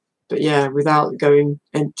do. But yeah, without going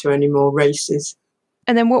into any more races.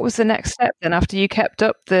 And then what was the next step then after you kept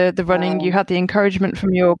up the running? You had the encouragement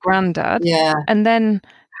from your granddad. Yeah. And then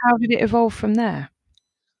how did it evolve from there?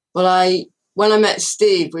 Well, when I met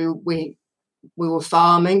Steve, we were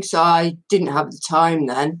farming, so I didn't have the time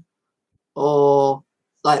then, or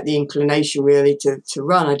like the inclination really to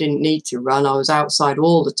run. I didn't need to run. I was outside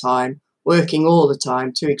all the time, working all the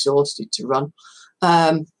time, too exhausted to run.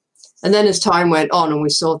 And then as time went on and we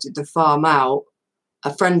sorted the farm out,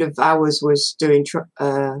 a friend of ours was doing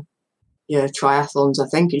triathlons, I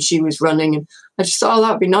think, and she was running, and I just thought,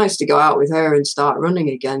 that would be nice to go out with her and start running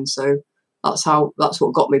again. So that's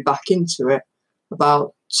what got me back into it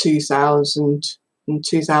about 2000 and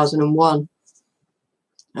 2001.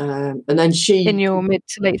 And then she... In your mid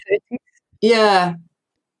to late 30s? Yeah.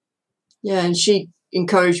 Yeah, and she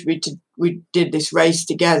encouraged me we did this race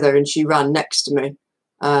together, and she ran next to me.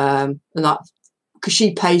 And that, because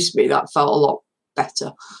she paced me, that felt a lot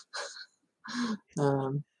better.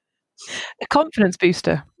 A confidence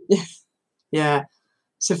booster. Yeah.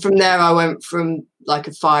 So from there, I went from like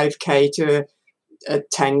a 5K to a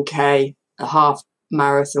 10K, a half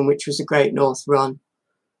marathon, which was a Great North Run.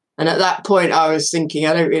 And at that point, I was thinking,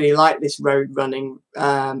 I don't really like this road running.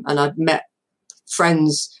 And I'd met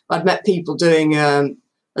people doing a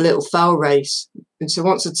little fell race. And so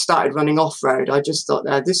once I'd started running off-road, I just thought,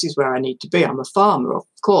 this is where I need to be. I'm a farmer, of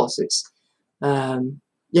course. It's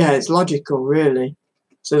logical, really.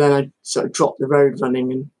 So then I sort of dropped the road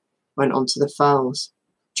running and went on to the fells,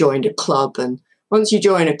 joined a club. And once you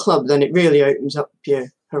join a club, then it really opens up your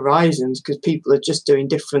horizons because people are just doing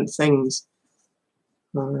different things.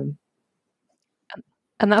 And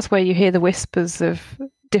that's where you hear the whispers of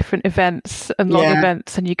different events and long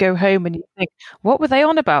events, and you go home and you think, what were they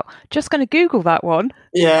on about? Just going to Google that one.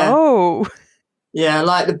 Yeah. Oh. Yeah,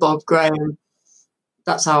 like the Bob Graham.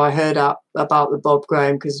 That's how I heard about the Bob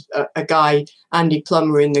Graham, because a guy, Andy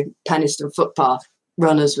Plummer in the Penistone Footpath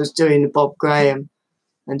Runners, was doing the Bob Graham.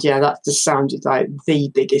 And yeah, that just sounded like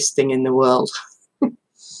the biggest thing in the world.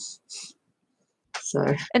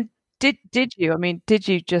 So. And did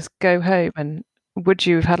you just go home and would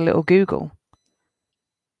you have had a little Google?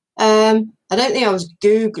 I don't think I was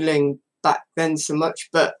Googling back then so much,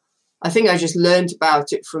 but I think I just learned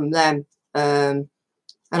about it from them. And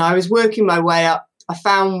I was working my way up. I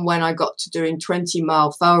found when I got to doing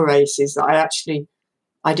 20-mile fell races that I actually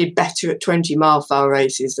I did better at 20-mile-an-hour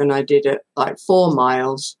races than I did at like 4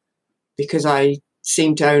 miles, because I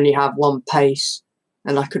seemed to only have one pace,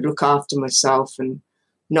 and I could look after myself and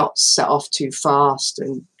not set off too fast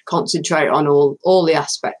and concentrate on all the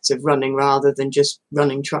aspects of running rather than just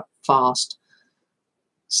running fast.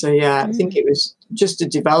 So yeah, I think it was just a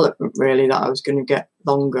development really that I was going to get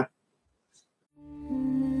longer.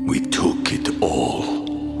 We took it all.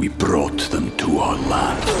 We brought them to our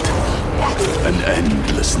land. An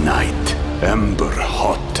endless night, ember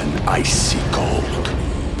hot and icy cold.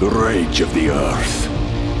 The rage of the earth.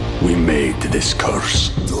 We made this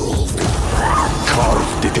curse.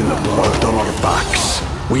 Carved it in the blood on our backs.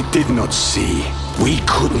 We did not see. We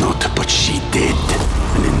could not, but she did.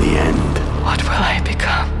 And in the end... What will I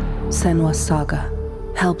become? Senua's Saga.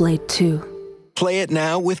 Hellblade 2. Play it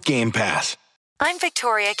now with Game Pass. I'm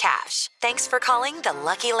Victoria Cash. Thanks for calling the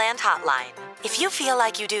Lucky Land Hotline. If you feel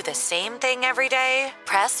like you do the same thing every day,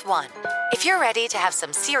 press 1. If you're ready to have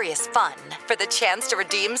some serious fun for the chance to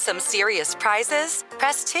redeem some serious prizes,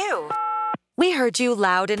 press 2. We heard you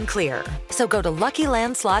loud and clear. So go to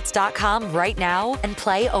LuckyLandSlots.com right now and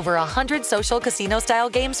play over 100 social casino-style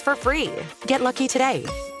games for free. Get lucky today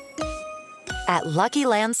at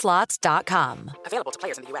LuckyLandSlots.com. Available to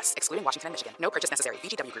players in the U.S., excluding Washington and Michigan. No purchase necessary.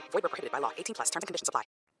 VGW Group. Void where prohibited by law. 18+. Terms and conditions apply.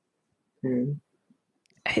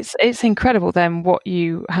 It's incredible then what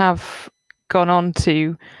you have gone on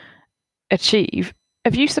to achieve.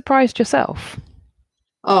 Have you surprised yourself?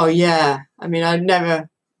 Oh, yeah. I mean, the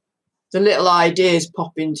little ideas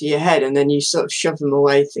pop into your head and then you sort of shove them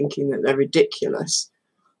away thinking that they're ridiculous.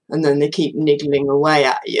 And then they keep niggling away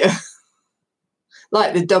at you.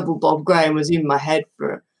 Like the double Bob Graham was in my head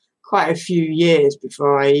for quite a few years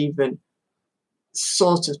before I even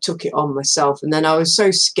sort of took it on myself. And then I was so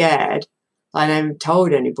scared, I never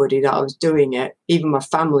told anybody that I was doing it, even my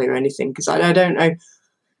family or anything, because I don't know.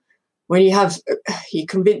 When you're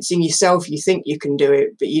convincing yourself you think you can do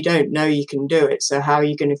it, but you don't know you can do it. So how are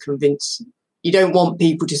you going to convince? You don't want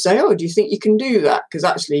people to say, oh, do you think you can do that? Because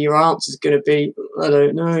actually your answer is going to be, I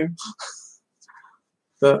don't know.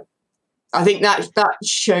 But I think that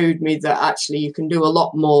showed me that actually you can do a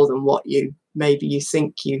lot more than what you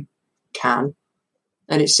think you can.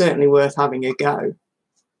 And it's certainly worth having a go.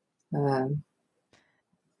 And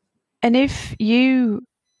if you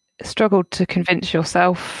struggled to convince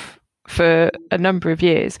yourself for a number of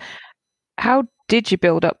years, how did you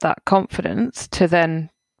build up that confidence to then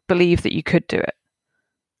believe that you could do it?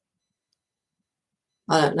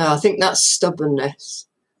 I don't know. I think that's stubbornness.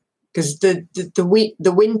 Because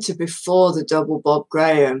the winter before the double Bob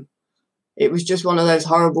Graham, it was just one of those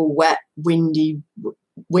horrible, wet, windy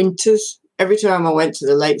winters. Every time I went to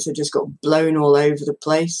the lakes, I just got blown all over the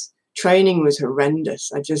place. Training was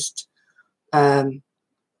horrendous. I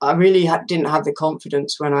really didn't have the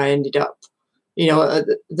confidence when I ended up.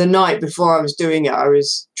 The night before I was doing it,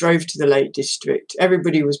 drove to the Lake District.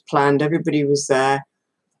 Everybody was planned. Everybody was there.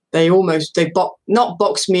 They not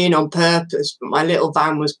boxed me in on purpose, but my little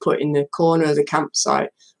van was put in the corner of the campsite.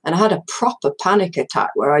 And I had a proper panic attack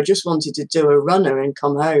where I just wanted to do a runner and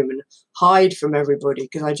come home and hide from everybody,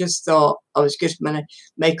 because I just thought I was just going to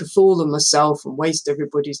make a fool of myself and waste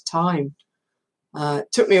everybody's time.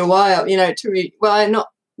 It took me a while, not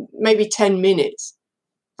maybe 10 minutes.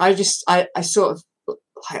 I'm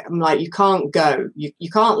like, you can't go. You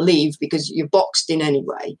can't leave because you're boxed in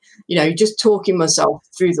anyway. Just talking myself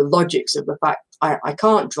through the logics of the fact I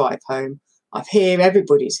can't drive home. I'm here.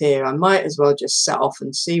 Everybody's here. I might as well just set off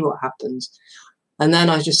and see what happens. And then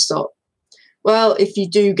I just thought, well, if you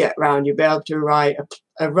do get round, you'll be able to write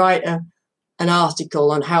an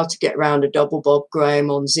article on how to get around a double Bob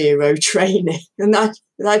Graham on zero training. And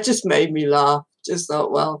that just made me laugh. Just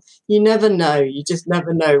thought, well, you never know. You just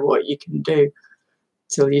never know what you can do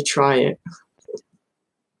till you try it.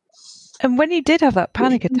 And when you did have that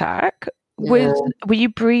panic attack, were you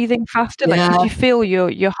breathing faster? Yeah. Like, did you feel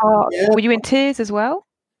your heart? Yeah. Were you in tears as well?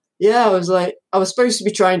 Yeah, I was supposed to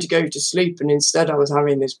be trying to go to sleep, and instead I was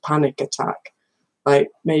having this panic attack, like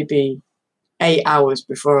maybe 8 hours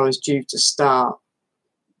before I was due to start.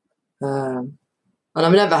 And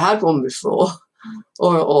I've never had one before,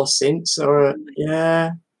 or since,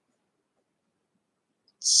 yeah.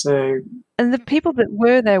 So. And the people that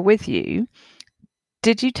were there with you,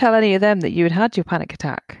 did you tell any of them that you had your panic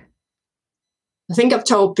attack? I think I've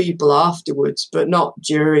told people afterwards, but not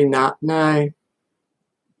during that, no.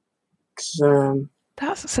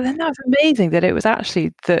 That's amazing that it was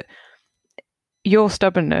actually that your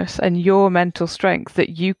stubbornness and your mental strength that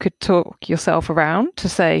you could talk yourself around to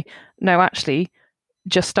say, no, actually,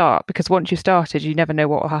 just start, because once you started, you never know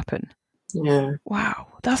what will happen. Yeah. Wow,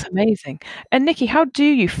 that's amazing. And Nicky, how do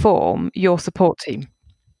you form your support team?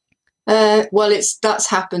 Well, that's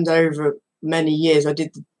happened over many years. I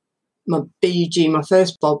did my BG, my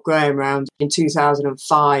first Bob Graham round in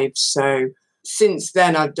 2005. So since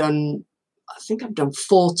then, I think I've done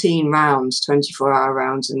 14 rounds, 24-hour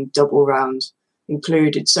rounds and double rounds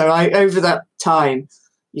included. So over that time,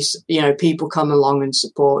 you know, people come along and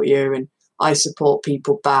support you, and I support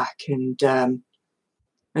people back. And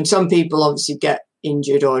some people obviously get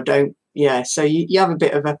injured or don't. Yeah. So you have a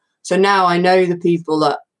bit of so now I know the people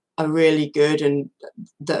that are really good and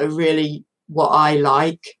that are really what I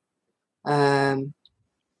like.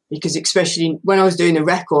 Because especially when I was doing the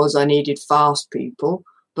records, I needed fast people.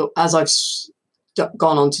 But as I've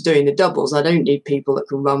gone on to doing the doubles, I don't need people that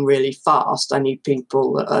can run really fast. I need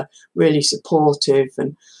people that are really supportive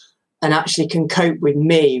and actually can cope with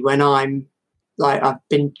me when I'm like, I've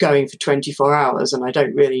been going for 24 hours and I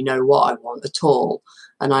don't really know what I want at all.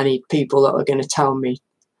 And I need people that are going to tell me,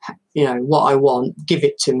 you know, what I want, give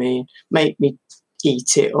it to me, make me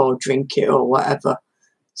eat it or drink it or whatever.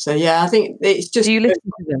 So, yeah, I think it's just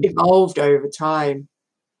evolved over time.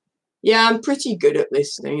 Yeah, I'm pretty good at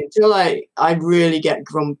listening until I really get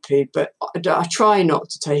grumpy, but I try not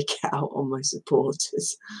to take it out on my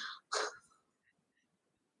supporters.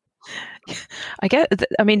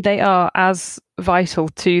 I mean, they are as vital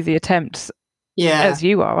to the attempts as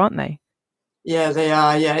you are, aren't they? Yeah, they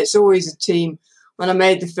are. Yeah, it's always a team. When I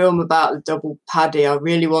made the film about the double paddy, I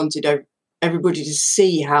really wanted everybody to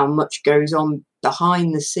see how much goes on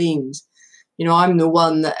behind the scenes. You know, I'm the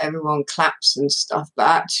one that everyone claps and stuff, but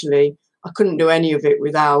actually I couldn't do any of it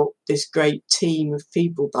without this great team of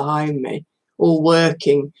people behind me, all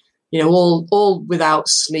working, you know, all without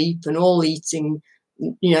sleep and all eating,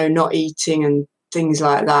 you know, not eating and things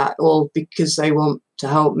like that, all because they want to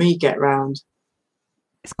help me get round.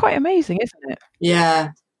 It's quite amazing, isn't it?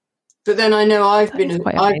 Yeah. But then I know I've been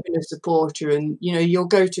a supporter, and you know, you'll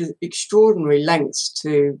go to extraordinary lengths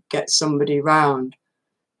to get somebody round.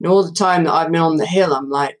 And all the time that I've been on the hill, I'm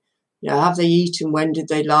like, you know, have they eaten? When did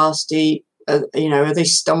they last eat? You know, are they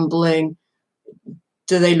stumbling?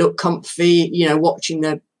 Do they look comfy? You know, watching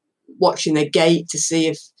their gait to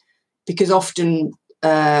see because often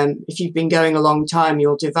if you've been going a long time,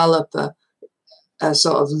 you'll develop a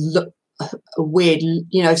sort of a weird,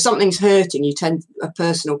 you know, if something's hurting, a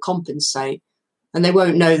person will compensate, and they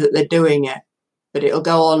won't know that they're doing it, but it'll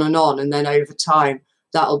go on, and then over time,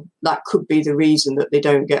 that could be the reason that they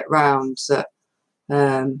don't get round. So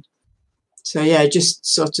yeah, just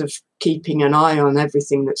sort of keeping an eye on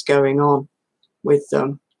everything that's going on with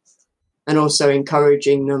them, and also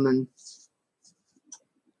encouraging them.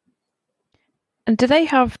 And do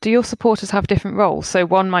your supporters have different roles? So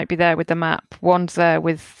one might be there with the map, one's there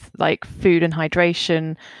with like food and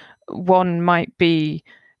hydration, one might be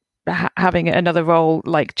having another role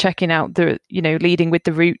like checking out leading with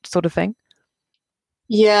the route sort of thing.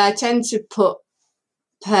 Yeah, I tend to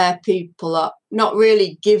pair people up, not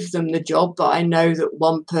really give them the job, but I know that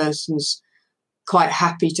one person's quite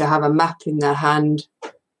happy to have a map in their hand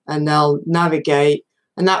and they'll navigate,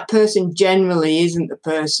 and that person generally isn't the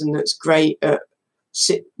person that's great at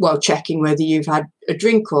checking whether you've had a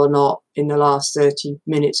drink or not in the last 30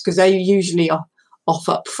 minutes, because they're usually off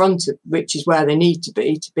up front, which is where they need to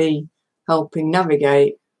be helping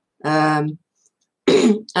navigate. And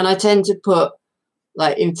I tend to put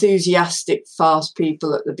like enthusiastic, fast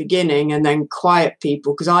people at the beginning, and then quiet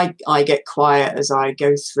people, because I get quiet as I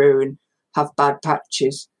go through and have bad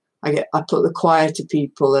patches. I put the quieter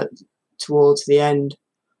people towards the end.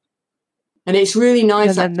 And it's really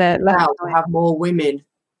nice now to have more women.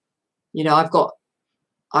 You know,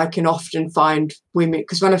 I can often find women,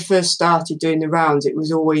 because when I first started doing the rounds, it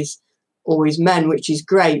was always men, which is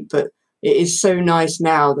great. But it is so nice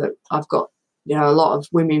now that I've got, you know, a lot of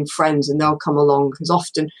women friends, and they'll come along, because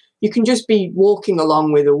often you can just be walking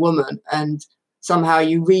along with a woman and somehow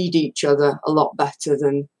you read each other a lot better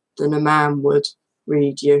than a man would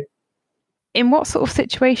read you. In what sort of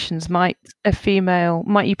situations might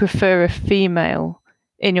you prefer a female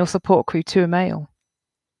in your support crew to a male?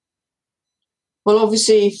 Well,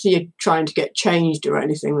 obviously, if you're trying to get changed or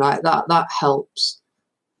anything like that, that helps.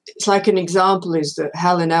 It's like an example is that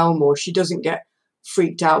Helen Elmore, she doesn't get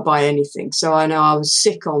freaked out by anything. So I know I was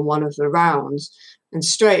sick on one of the rounds, and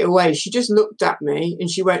straight away she just looked at me and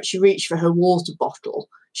she reached for her water bottle.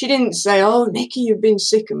 She didn't say, "Oh, Nicky, you've been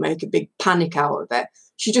sick," and make a big panic out of it.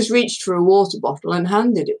 She just reached for a water bottle and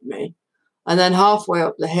handed it me. And then halfway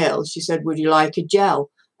up the hill, she said, "Would you like a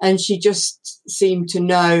gel?" And she just seemed to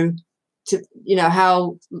know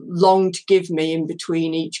how long to give me in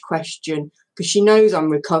between each question, because she knows I'm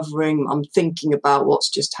recovering. I'm thinking about what's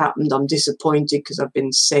just happened. I'm disappointed because I've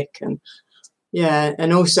been sick. And yeah,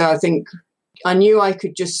 and also I think I knew I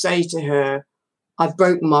could just say to her, I've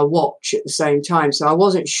broken my watch at the same time. So I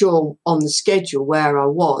wasn't sure on the schedule where I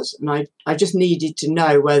was. And I just needed to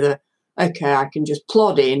know whether, okay, I can just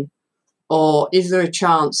plod in, or is there a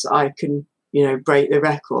chance that I can, break the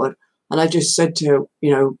record? And I just said to her,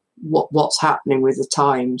 what's happening with the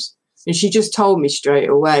times? And she just told me straight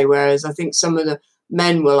away, whereas I think some of the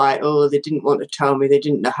men were like, oh, they didn't want to tell me. They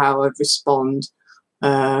didn't know how I'd respond.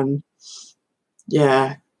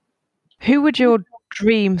 Yeah. Who would your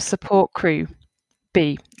dream support crew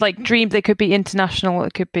be? Like, dream, they could be international,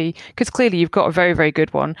 it could be, because clearly you've got a very, very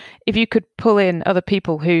good one. If you could pull in other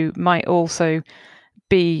people who might also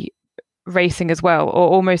be racing as well, or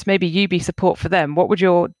almost maybe you be support for them, what would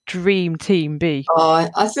your dream team be? I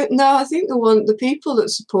think the people that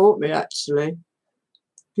support me, actually,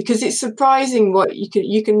 because it's surprising what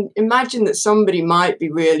you can imagine that somebody might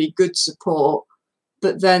be really good support,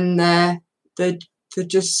 but then they're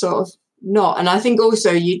just sort of not. And I think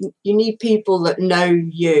also you need people that know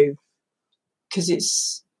you, because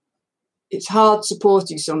it's hard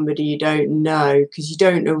supporting somebody you don't know, because you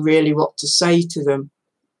don't know really what to say to them.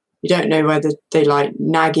 You don't know whether they like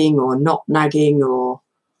nagging or not nagging,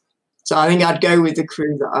 so I think I'd go with the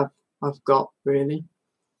crew that I've got, really.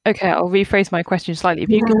 Okay, I'll rephrase my question slightly.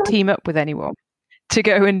 If you could team up with anyone to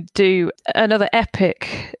go and do another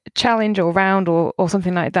epic challenge or round or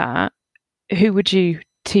something like that, who would you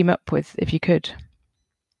team up with if you could?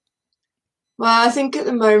 Well, I think at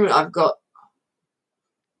the moment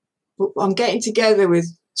I'm getting together with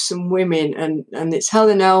some women, and it's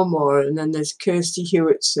Helen Elmore, and then there's Kirsty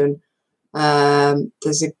Hewitson.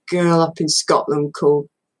 There's a girl up in Scotland called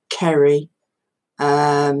Kerry,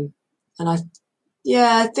 and I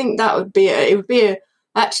think that would be it. It would be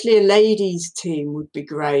actually a ladies' team would be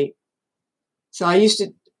great. So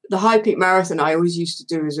the High Peak Marathon I always used to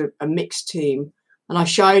do as a mixed team, and I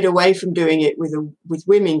shied away from doing it with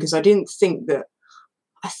women because I didn't think that.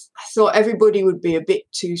 I thought everybody would be a bit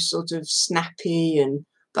too sort of snappy,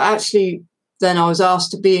 but actually then I was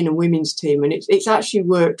asked to be in a women's team, and it's actually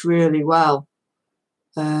worked really well.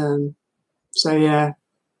 So yeah.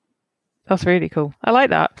 That's really cool. I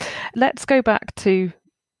like that. Let's go back to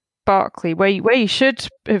Barkley, where you should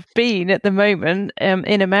have been at the moment,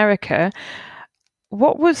 in America.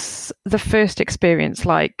 What was the first experience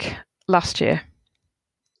like last year?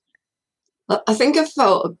 I think I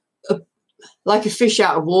felt like a fish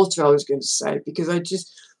out of water, I was going to say, because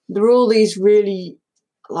there were all these really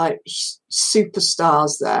like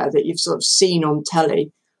superstars there that you've sort of seen on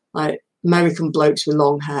telly, like American blokes with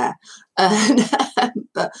long hair,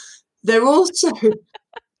 but they're also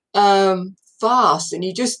fast, and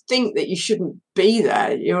you just think that you shouldn't be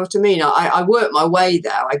there. You know what I mean? I worked my way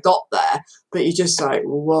there, I got there, but you're just like,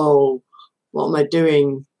 whoa, what am I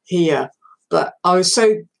doing here? But I was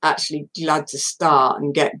so actually glad to start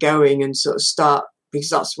and get going and sort of start, because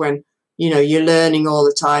that's when, you're learning all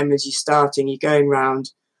the time as you're starting, you're going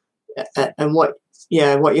round, and what you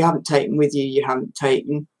haven't taken with you haven't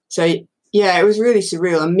taken. So, yeah, it was really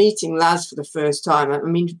surreal. And meeting Laz for the first time, I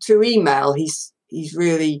mean, through email, he's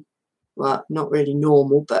really, well, not really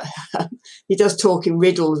normal, but he does talk in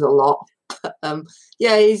riddles a lot. But,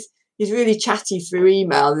 he's really chatty through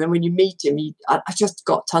email, and then when you meet him, I just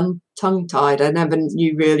got tongue-tied. I never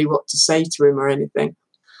knew really what to say to him or anything.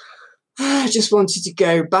 I just wanted to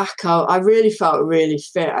go back. I really felt really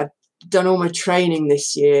fit. I'd done all my training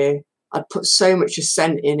this year. I'd put so much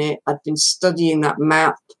ascent in it. I'd been studying that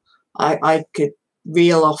map. I could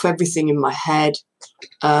reel off everything in my head.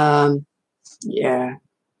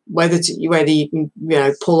 Whether you can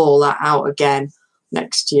pull all that out again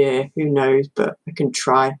next year, who knows? But I can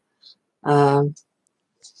try. You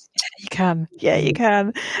can. Yeah, you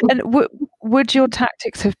can. And would your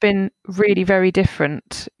tactics have been really very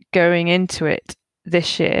different going into it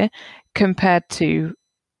this year compared to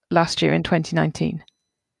last year in 2019?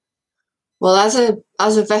 Well,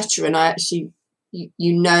 as a veteran, I actually,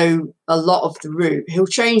 a lot of the route. He'll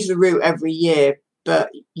change the route every year, but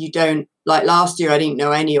you don't, like last year I didn't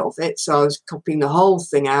know any of it, so I was copying the whole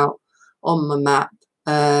thing out on my map.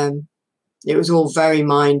 It was all very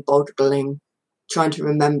mind-boggling, trying to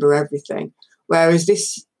remember everything. Whereas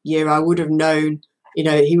this year I would have known,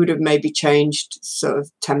 he would have maybe changed sort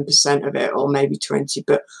of 10% of it or maybe 20%.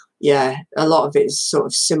 But yeah, a lot of it is sort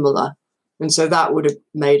of similar. And so that would have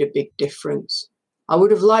made a big difference. I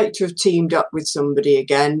would have liked to have teamed up with somebody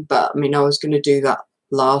again, but I mean, I was going to do that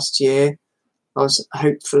last year. I was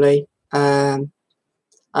hopefully. And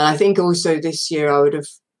I think also this year I would have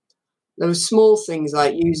there were small things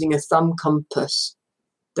like using a thumb compass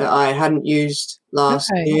that I hadn't used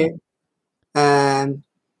last year. And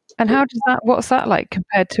how does that? What's that like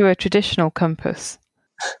compared to a traditional compass?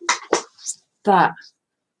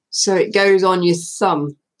 So it goes on your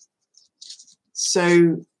thumb.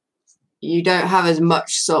 So you don't have as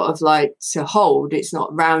much sort of like to hold. It's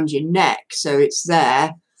not round your neck, so it's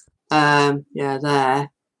there. There.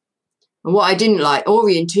 And what I didn't like,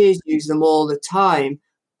 orienteers use them all the time,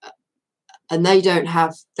 and they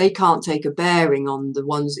can't take a bearing on the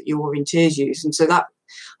ones that your orienteers use. And so that,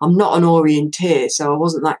 I'm not an orienteer, so I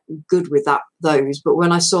wasn't that good with those. But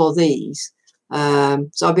when I saw these, so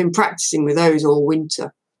I've been practicing with those all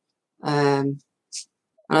winter. And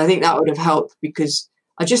I think that would have helped because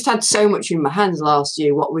I just had so much in my hands last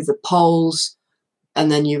year, what with the poles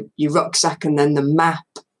and then your rucksack and then the map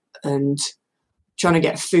and trying to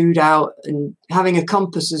get food out and having a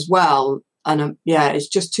compass as well. And it's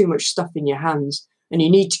just too much stuff in your hands and you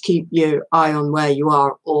need to keep your eye on where you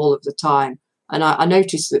are all of the time. And I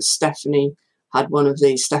noticed that Stephanie had one of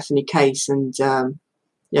these, Stephanie Case. And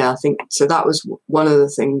I think so that was one of the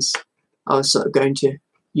things I was sort of going to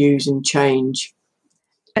use and change.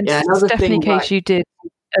 And Stephanie Case, you did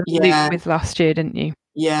a loop with last year, didn't you?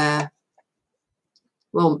 Yeah.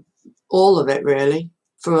 Well, all of it really,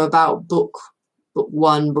 from about book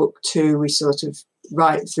 1, book 2, we sort of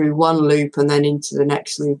right through one loop and then into the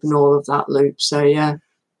next loop and all of that loop. So yeah.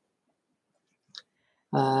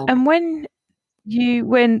 And when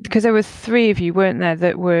because there were 3 of you, weren't there,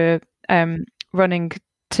 that were running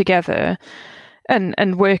together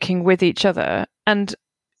and working with each other, and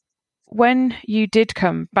when you did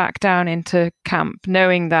come back down into camp,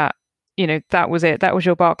 knowing that, that was it, that was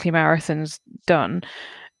your Barkley Marathons done,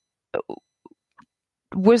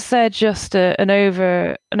 was there just an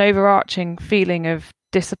overarching feeling of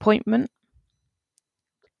disappointment?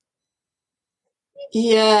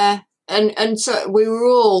 Yeah, and so we were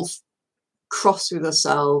all cross with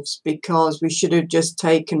ourselves because we should have just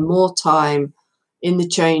taken more time in the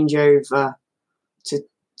changeover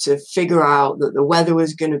to figure out that the weather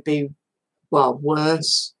was going to be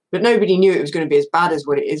worse, but nobody knew it was going to be as bad as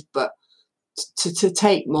what it is. But to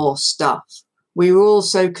take more stuff, we were all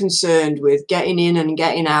so concerned with getting in and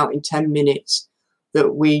getting out in 10 minutes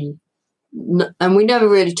that we never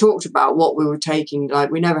really talked about what we were taking.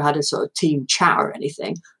 Like we never had a sort of team chat or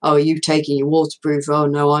anything. Oh, are you taking your waterproof? Oh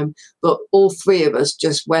no, but all 3 of us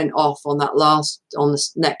just went off on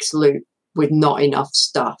the next loop with not enough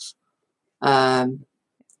stuff. And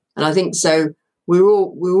I think so. We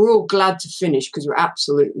were all glad to finish because we were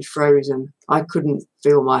absolutely frozen. I couldn't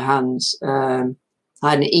feel my hands. I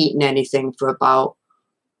hadn't eaten anything for about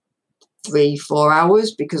 3-4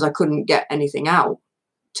 hours because I couldn't get anything out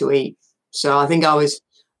to eat. So I think I was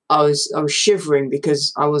shivering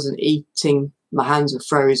because I wasn't eating. My hands were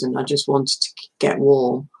frozen. I just wanted to get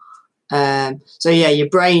warm. So yeah, your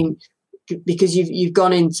brain, because you've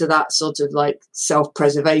gone into that sort of like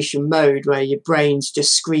self-preservation mode where your brain's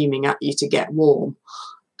just screaming at you to get warm.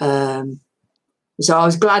 So I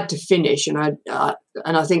was glad to finish, and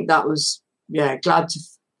I think that was glad to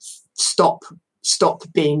stop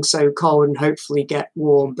being so cold and hopefully get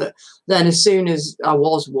warm. But then as soon as I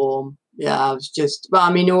was warm, I was just. Well,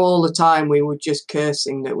 I mean, all the time we were just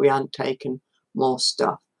cursing that we hadn't taken more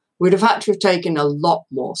stuff. We'd have had to have taken a lot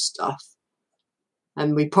more stuff.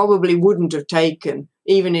 And we probably wouldn't have taken,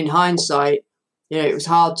 even in hindsight, it was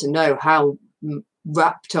hard to know how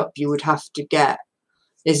wrapped up you would have to get.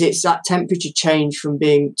 It's that temperature change from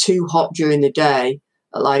being too hot during the day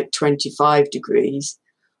at like 25 degrees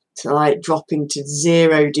to like dropping to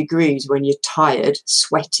 0 degrees when you're tired,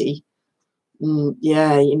 sweaty.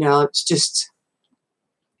 It's just,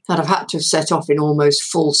 I'd have had to have set off in almost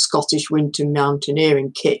full Scottish winter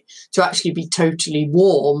mountaineering kit to actually be totally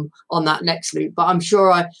warm on that next loop. But I'm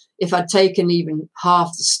sure if I'd taken even half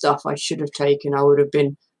the stuff I should have taken, I would have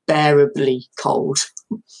been bearably cold.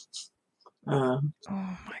 Oh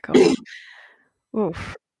my God.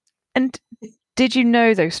 Oof. And did you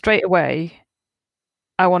know though straight away,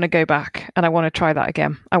 I want to go back and I want to try that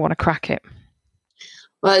again. I want to crack it.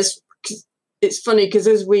 Well, it's funny because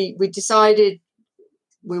as we decided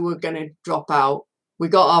we were going to drop out,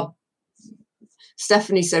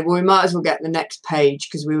 Stephanie said, well, we might as well get the next page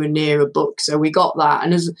because we were near a book. So we got that.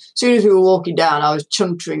 And as soon as we were walking down, I was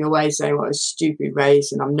chuntering away saying, what a stupid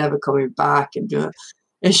race and I'm never coming back.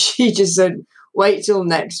 And she just said, wait till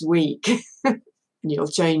next week and you'll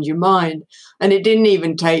change your mind. And it didn't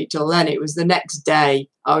even take till then. It was the next day.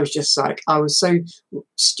 I was just like, I was so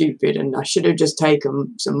stupid and I should have just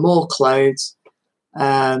taken some more clothes.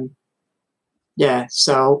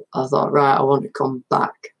 So I thought, right, I want to come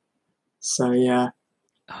back. So, yeah.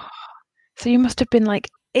 So you must have been like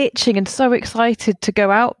itching and so excited to go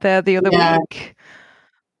out there the other week.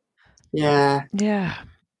 Yeah. Yeah.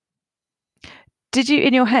 Did you,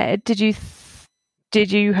 in your head, did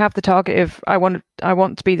you have the target of I want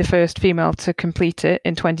to be the first female to complete it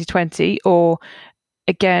in 2020, or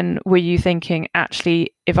again were you thinking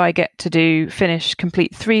actually if I get to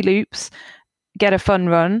complete 3 loops, get a fun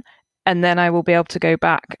run, and then I will be able to go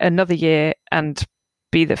back another year and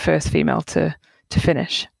be the first female to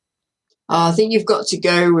finish? I think you've got to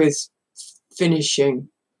go with finishing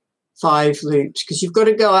 5 loops, because you've got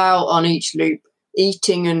to go out on each loop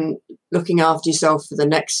eating and looking after yourself for the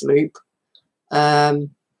next loop. And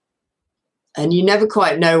you never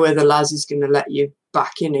quite know whether Laz is going to let you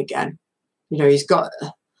back in again. You know,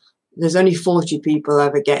 there's only 40 people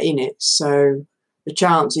ever get in it, so the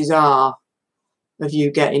chances are of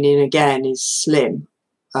you getting in again is slim.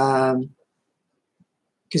 Because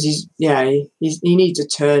he needs a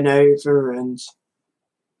turnover, and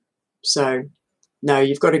so no,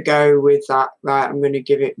 you've got to go with that. Right, I'm going to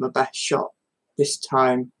give it my best shot this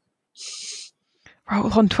time.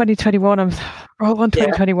 Roll on 2021. Roll on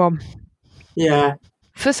 2021. Yeah.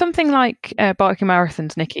 For something like biking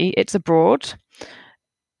marathons, Nicky, it's abroad,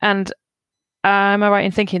 and am I right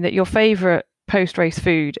in thinking that your favourite post-race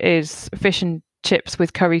food is fish and chips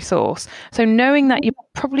with curry sauce? So knowing that you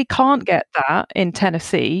probably can't get that in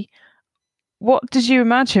Tennessee, what did you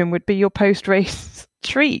imagine would be your post-race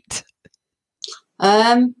treat?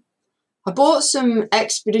 I bought some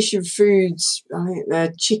Expedition Foods, I think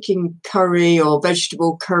they're chicken curry or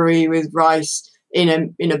vegetable curry with rice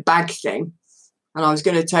in a bag thing, and I was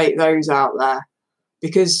going to take those out there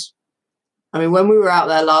because, I mean, when we were out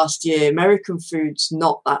there last year, American food's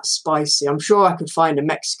not that spicy. I'm sure I could find a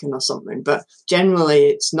Mexican or something, but generally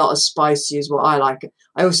it's not as spicy as what I like.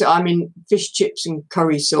 I mean, fish chips and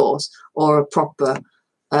curry sauce or a proper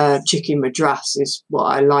chicken madras is what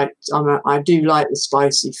I like. I do like the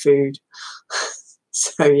spicy food.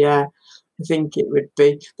 So, yeah, I think it would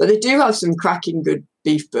be. But they do have some cracking good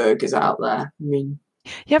beef burgers out there. I mean,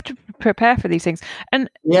 you have to prepare for these things. And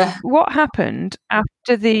what happened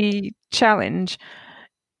after the challenge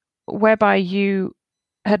whereby you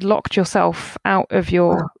had locked yourself out of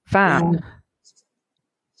your van? Yeah.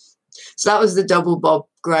 So that was the double Bob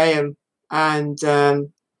Graham. And so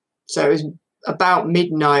it was about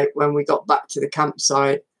midnight when we got back to the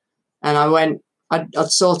campsite. And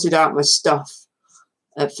I'd sorted out my stuff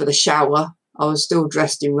for the shower. I was still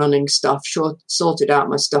dressed in running stuff, sorted out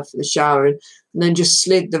my stuff for the shower, and then just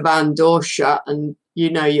slid the van door shut, and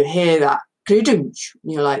you hear that and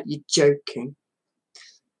you're like, you're joking.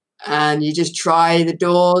 And you just try the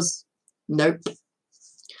doors. Nope.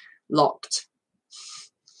 Locked.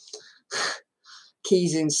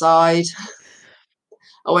 Keys inside.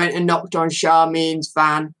 I went and knocked on Charmaine's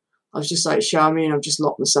van. I was just like, Charmaine, I've just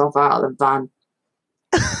locked myself out of the van.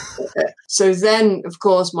 So then, of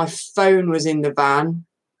course, my phone was in the van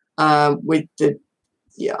with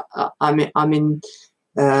I'm in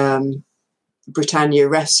Britannia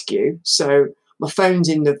Rescue, so my phone's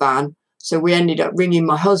in the van. So we ended up ringing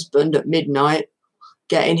my husband at midnight,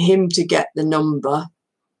 getting him to get the number.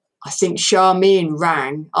 I think Charmaine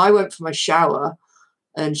rang. I went for my shower,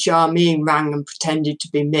 and Charmaine rang and pretended to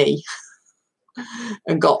be me,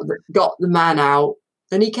 and got the man out.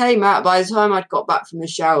 And he came out by the time I'd got back from the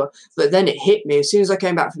shower. But then it hit me. As soon as I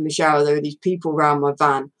came back from the shower, there were these people around my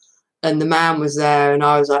van, and the man was there, and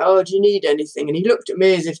I was like, oh, do you need anything? And he looked at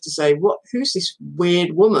me as if to say, who's this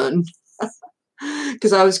weird woman?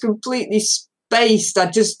 Because I was completely spaced. I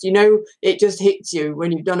just, it just hits you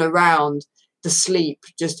when you've done a round. The sleep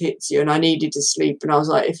just hits you, and I needed to sleep. And I was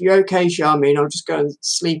like, if you're okay, Charmaine, I'll just go and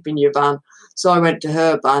sleep in your van. So I went to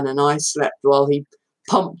her van, and I slept while he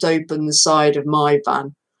pumped open the side of my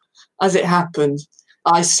van. As it happened,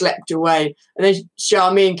 I slept away. And then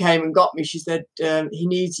Charmaine came and got me. She said, he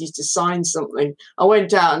needs you to sign something. I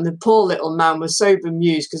went out, and the poor little man was so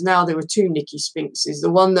bemused because now there were 2 Nicky Spinkses,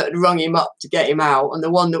 the one that had rung him up to get him out and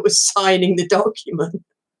the one that was signing the document.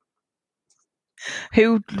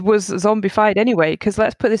 Who was zombified anyway, because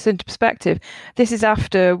let's put this into perspective. This is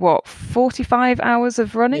after, 45 hours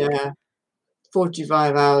of running? Yeah,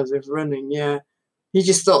 45 hours of running, yeah. He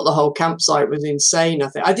just thought the whole campsite was insane, I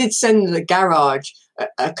think. I did send the garage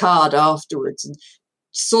a card afterwards and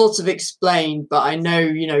sort of explained, but I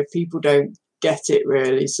know, people don't get it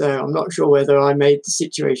really, so I'm not sure whether I made the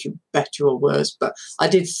situation better or worse, but I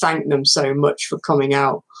did thank them so much for coming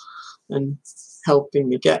out and helping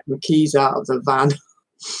me get my keys out of the van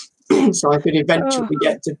so I could eventually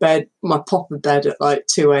get to bed, my proper bed, at like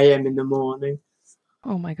 2 a.m. in the morning.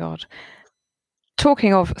 Oh my God.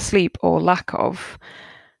 talking of sleep or lack of,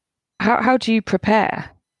 how do you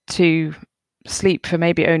prepare to sleep for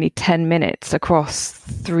maybe only 10 minutes across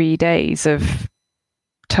 3 days of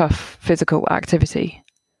tough physical activity?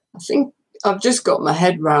 I think I've just got my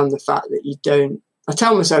head around the fact that I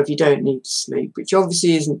tell myself you don't need to sleep, which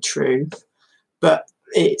obviously isn't true, but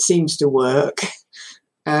it seems to work.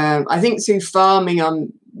 I think through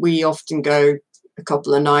farming, we often go a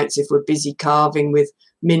couple of nights if we're busy carving with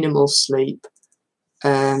minimal sleep.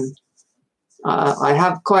 I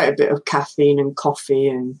have quite a bit of caffeine and coffee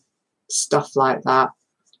and stuff like that.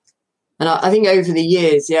 And I think over the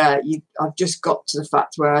years, I've just got to the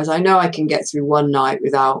fact whereas I know I can get through one night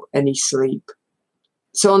without any sleep.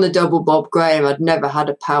 So on the double Bob Graham, I'd never had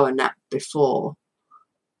a power nap before.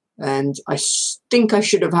 And I think I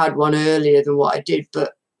should have had one earlier than what I did.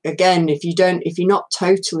 But again, if you're not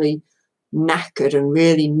totally knackered and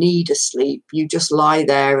really need a sleep, you just lie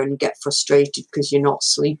there and get frustrated because you're not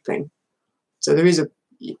sleeping. So there's a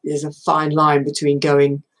fine line between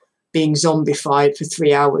being zombified for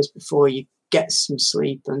 3 hours before you get some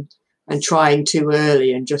sleep and trying too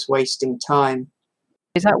early and just wasting time.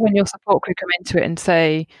 Is that when your support could come into it and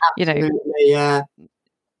say, Absolutely,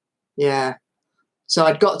 yeah. So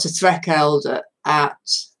I'd got to Threckelde at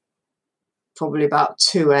probably about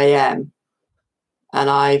 2 a.m. and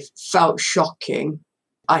I felt shocking.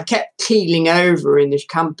 I kept keeling over in this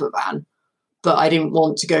camper van, but I didn't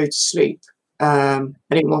want to go to sleep. I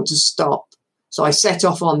didn't want to stop. So I set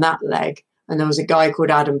off on that leg, and there was a guy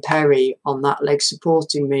called Adam Perry on that leg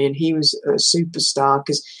supporting me, and he was a superstar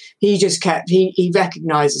because he just he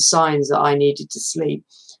recognised the signs that I needed to sleep,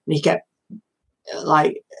 and he kept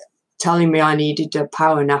telling me I needed a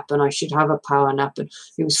power nap and I should have a power nap, and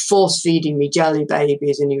he was force feeding me jelly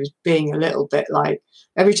babies, and he was being a little bit like,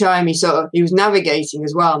 every time he was navigating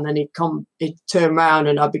as well, and then he'd turn around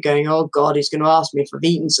and I'd be going, oh God, he's going to ask me if I've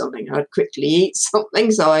eaten something, and I'd quickly eat something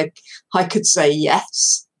so I could say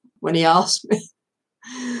yes when he asked me.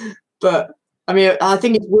 But I mean, I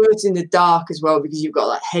think it's worse in the dark as well because you've got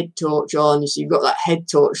that head torch on, so you've got that head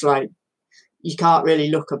torch, like you can't really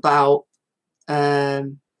look about.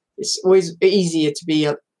 It's always easier to be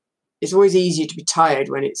tired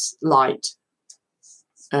when it's light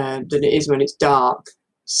than it is when it's dark.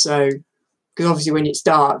 So, because obviously when it's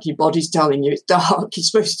dark, your body's telling you it's dark. You're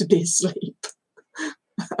supposed to be asleep.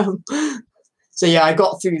 So yeah, I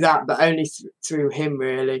got through that, but only through him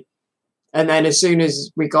really. And then as soon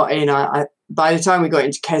as we got in, by the time we got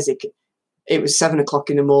into Keswick, it was 7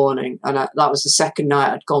 o'clock in the morning, and that was the second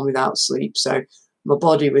night I'd gone without sleep. So my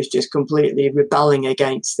body was just completely rebelling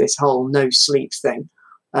against this whole no sleep thing.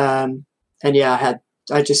 And yeah,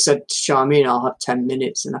 I just said to Charmaine, I'll have 10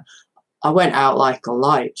 minutes. And I went out like a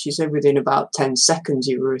light. She said within about 10 seconds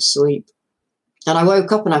you were asleep. And I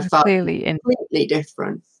woke up and I felt completely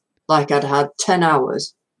different, like I'd had 10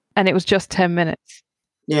 hours. And it was just 10 minutes.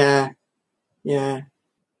 Yeah.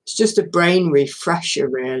 It's just a brain refresher,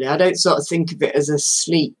 really. I don't sort of think of it as a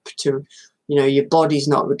sleep to, your body's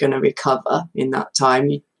not going to recover in that time.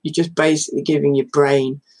 You're just basically giving your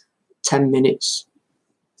brain 10 minutes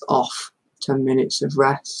off, 10 minutes of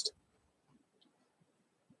rest.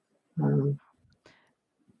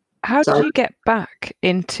 How do you get back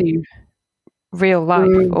into real life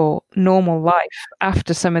or normal life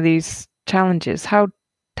after some of these challenges? How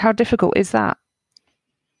difficult is that?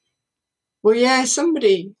 Well, yeah, I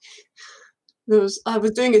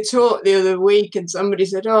was doing a talk the other week and somebody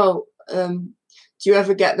said, do you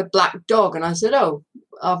ever get the black dog? And I said,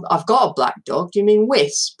 I've got a black dog. Do you mean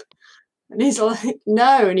Wisp? And he's like,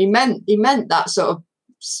 no. And he meant that sort of,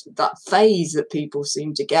 that phase that people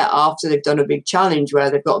seem to get after they've done a big challenge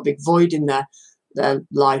where they've got a big void in their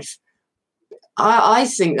life. I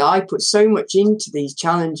think that I put so much into these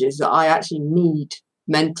challenges that I actually need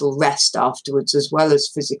mental rest afterwards as well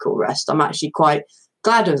as physical rest. I'm actually quite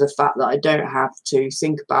glad of the fact that I don't have to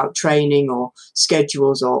think about training or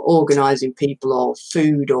schedules or organising people or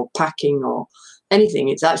food or packing or anything.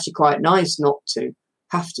 It's actually quite nice not to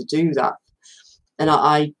have to do that. And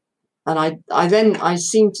I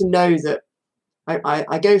seem to know that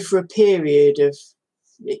I go for a period of,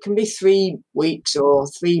 it can be 3 weeks or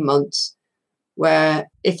 3 months, where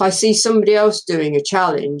if I see somebody else doing a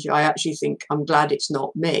challenge, I actually think I'm glad it's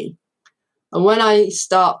not me. And when I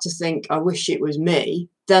start to think I wish it was me,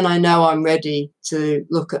 then I know I'm ready to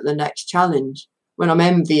look at the next challenge. When I'm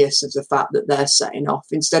envious of the fact that they're setting off,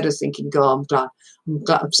 instead of thinking, God,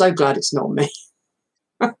 I'm so glad it's not me.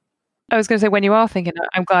 I was going to say, when you are thinking,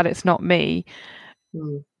 I'm glad it's not me,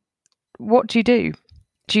 what do you do?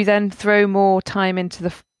 Do you then throw more time into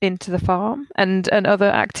into the farm and other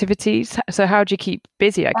activities? So how do you keep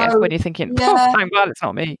busy, I guess, when you're thinking, yeah. I'm glad it's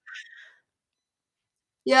not me?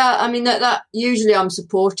 Yeah, I mean, that usually I'm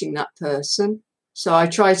supporting that person. So I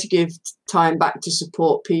try to give time back to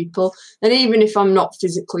support people. And even if I'm not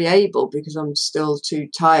physically able because I'm still too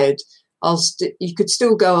tired, you could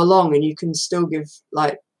still go along and you can still give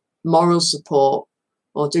like moral support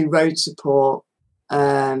or do road support.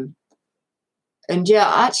 And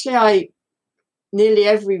yeah, actually, nearly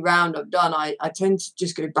every round I've done, I tend to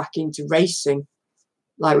just go back into racing.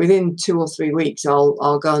 Like within 2 or 3 weeks,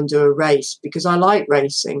 I'll go and do a race because I like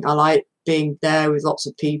racing. I like being there with lots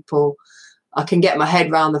of people. I can get my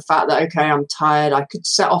head around the fact that, okay, I'm tired. I could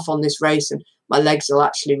set off on this race and my legs will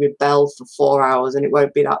actually rebel for 4 hours and it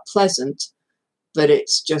won't be that pleasant. But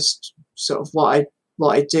it's just sort of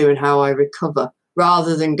what I do and how I recover,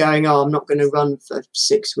 rather than going, oh, I'm not going to run for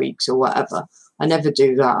 6 weeks or whatever. I never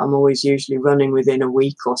do that. I'm always usually running within a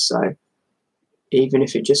week or so, even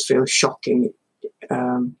if it just feels shocking.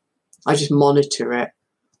 I just monitor it.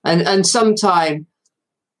 And sometime,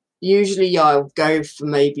 usually I'll go for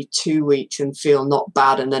maybe 2 weeks and feel not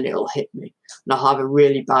bad, and then it'll hit me. And I'll have a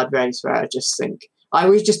really bad race where I just think, I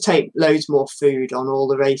always just take loads more food on all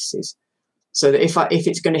the races. So that if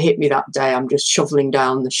it's going to hit me that day, I'm just shoveling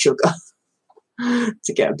down the sugar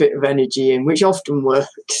to get a bit of energy in, which often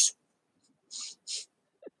works.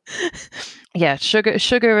 Yeah,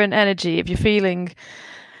 sugar and energy. If you're feeling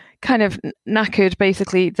kind of knackered,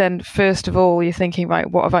 basically, then first of all, you're thinking, right,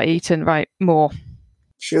 what have I eaten? Right, more.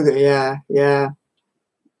 Sugar, yeah. Yeah.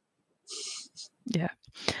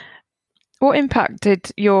 What impact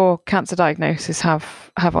did your cancer diagnosis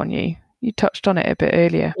have on you? You touched on it a bit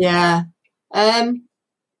earlier. Yeah. Well,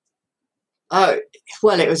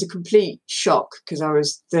 it was a complete shock because I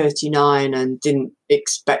was 39 and didn't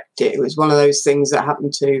expect it. It was one of those things that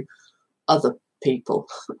happened to other people,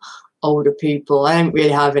 older people. I didn't really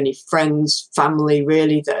have any friends, family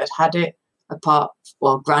really that had it, apart,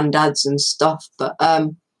 well, granddads and stuff. But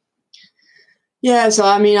yeah, so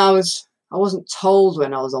I mean, I wasn't told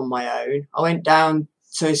when I was on my own. I went down,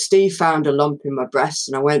 so Steve found a lump in my breast,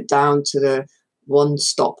 and I went down to the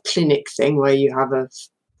one-stop clinic thing where you have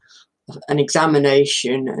an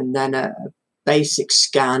examination and then a basic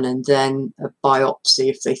scan and then a biopsy.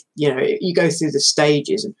 If they, you go through the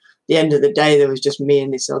stages. And at the end of the day, there was just me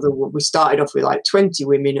and this other woman. We started off with like 20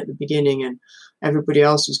 women at the beginning, and everybody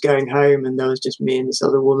else was going home, and there was just me and this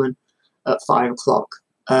other woman at 5 o'clock.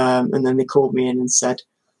 And then they called me in and said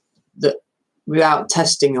that without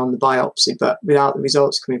testing on the biopsy, but without the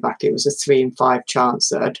results coming back, it was a 3 in 5 chance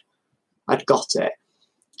that I'd got it.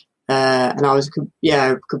 And I was a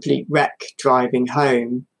complete wreck driving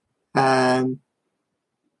home. And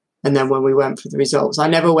then when we went for the results, I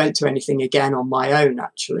never went to anything again on my own,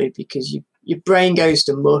 actually, because your brain goes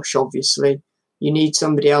to mush, obviously. You need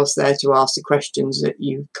somebody else there to ask the questions that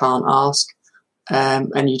you can't ask.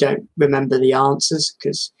 And you don't remember the answers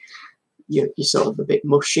because you're sort of a bit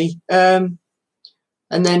mushy. And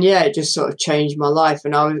then, it just sort of changed my life.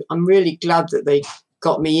 And I'm really glad that they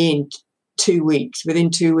got me in 2 weeks. Within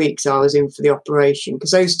 2 weeks, I was in for the operation,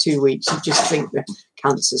 because those 2 weeks, you just think the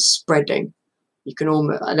cancer's spreading. You can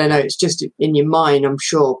almost, I don't know, it's just in your mind, I'm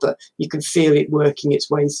sure, but you can feel it working its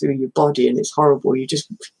way through your body, and it's horrible. You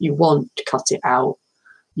want to cut it out.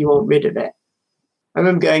 You want rid of it. I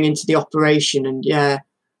remember going into the operation, and I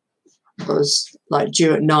was like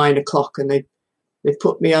due at 9 o'clock, and they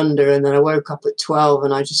put me under, and then I woke up at 12,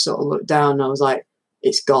 and I just sort of looked down, and I was like,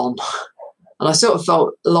 it's gone. And I sort of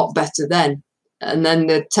felt a lot better then. And then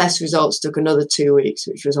the test results took another 2 weeks,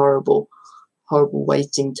 which was horrible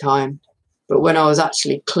waiting time. But when I was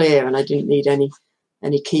actually clear and I didn't need any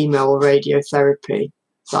chemo or radiotherapy,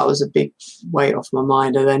 that was a big weight off my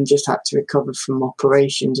mind. I then just had to recover from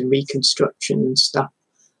operations and reconstruction and stuff.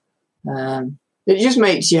 It just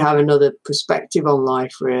makes you have another perspective on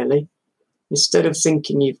life, really. Instead of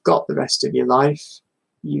thinking you've got the rest of your life,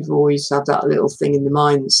 you've always had that little thing in the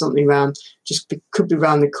mind that something could be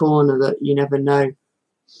around the corner that you never know.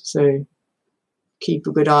 So keep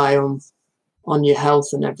a good eye on your health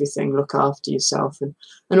and everything. Look after yourself, and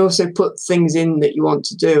also put things in that you want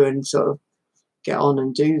to do and sort of get on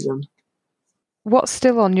and do them. What's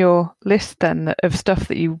still on your list then of stuff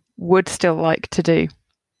that you would still like to do?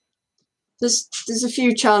 There's a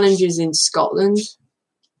few challenges in Scotland.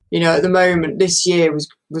 At the moment, this year was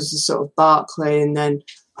the sort of Barclay, and then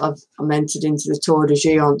I'm entered into the Tour de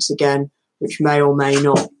Géants again, which may or may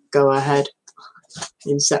not go ahead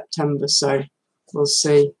in September. So we'll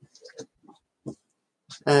see.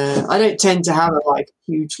 I don't tend to have a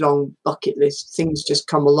huge long bucket list. Things just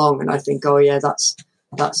come along, and I think, oh yeah, that's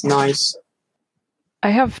nice. I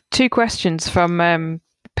have two questions from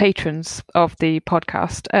patrons of the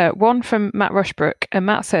podcast. One from Matt Rushbrook, and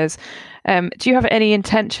Matt says, do you have any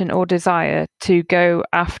intention or desire to go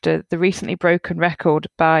after the recently broken record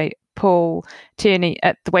by Paul Tierney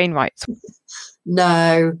at the Wainwrights?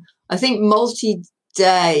 No, I think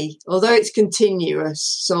multi-day, although it's continuous,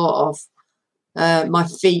 sort of, my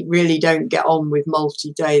feet really don't get on with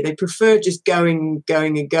multi-day. They prefer just going.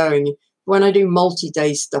 When I do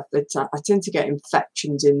multi-day stuff, I tend to get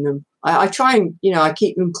infections in them. I try and, I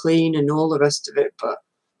keep them clean and all the rest of it, but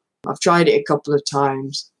I've tried it a couple of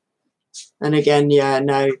times. And again,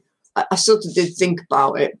 no, I sort of did think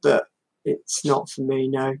about it, but it's not for me,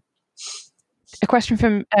 no. A question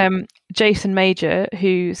from Jason Major,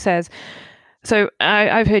 who says, so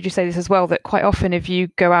I've heard you say this as well, that quite often if you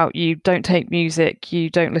go out, you don't take music, you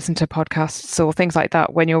don't listen to podcasts or things like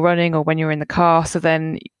that when you're running or when you're in the car. So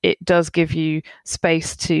then it does give you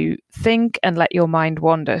space to think and let your mind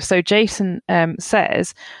wander. So Jason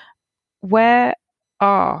says, where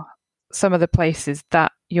are some of the places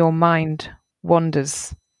that your mind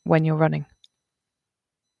wanders when you're running?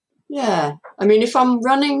 Yeah, I mean, if I'm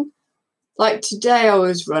running, like today I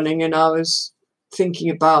was running and I was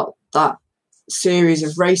thinking about that series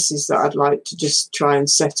of races that I'd like to just try and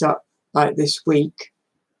set up like this week,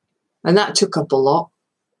 and that took up a lot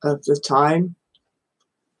of the time.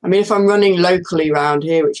 I mean, if I'm running locally around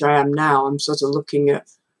here, which I am now, I'm sort of looking at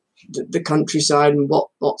the countryside and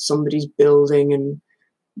what somebody's building and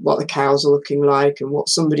what the cows are looking like and what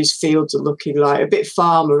somebody's fields are looking like, a bit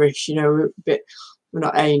farmerish, a bit, we're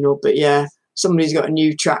not anal, but yeah, somebody's got a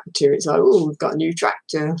new tractor, it's like, oh, we've got a new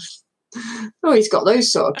tractor. Oh, he's got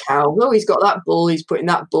those sort of cows. Oh, he's got that bull. He's putting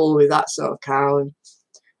that bull with that sort of cow. And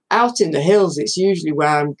out in the hills, it's usually where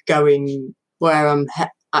I'm going, where I'm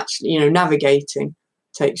actually, navigating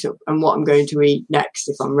takes up, and what I'm going to eat next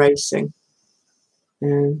if I'm racing.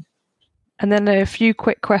 And then a few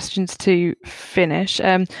quick questions to finish.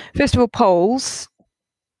 First of all, poles.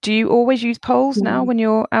 Do you always use poles now when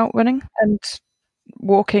you're out running and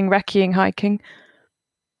walking, recceing, hiking?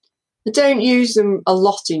 I don't use them a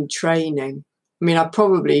lot in training. I mean, I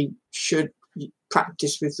probably should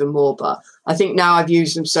practice with them more, but I think now I've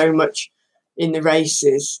used them so much in the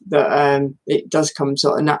races that it does come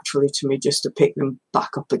sort of naturally to me just to pick them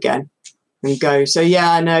back up again and go. So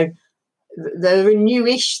yeah, I know they're a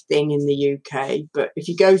newish thing in the UK, but if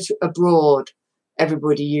you go to abroad,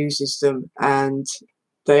 everybody uses them and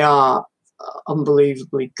they are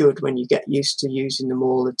unbelievably good when you get used to using them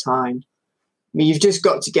all the time. I mean, you've just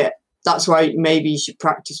got to that's why maybe you should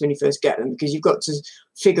practice when you first get them, because you've got to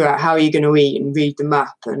figure out how you're going to eat and read the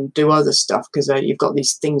map and do other stuff, because you've got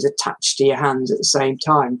these things attached to your hands at the same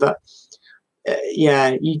time. But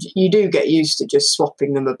you do get used to just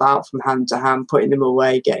swapping them about from hand to hand, putting them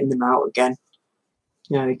away, getting them out again.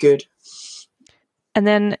 Yeah, they're good. And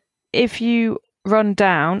then if you run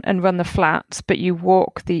down and run the flats, but you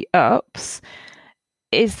walk the ups,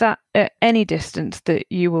 is that at any distance that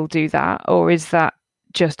you will do that, or is that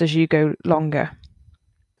just as you go longer?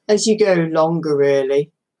 As you go longer,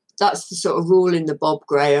 really. That's the sort of rule in the Bob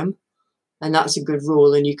Graham, and that's a good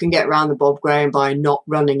rule. And you can get around the Bob Graham by not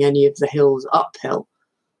running any of the hills uphill.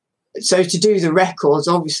 So to do the records,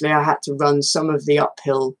 obviously I had to run some of the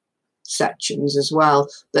uphill sections as well.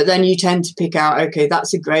 But then you tend to pick out, okay,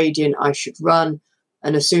 that's a gradient I should run.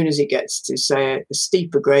 And as soon as it gets to, say, a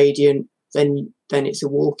steeper gradient, then it's a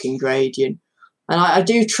walking gradient. And I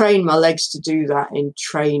do train my legs to do that in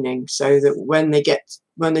training, so that when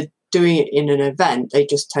they're doing it in an event, they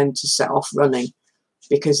just tend to set off running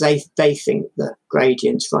because they think that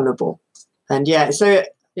gradient's runnable. And yeah, so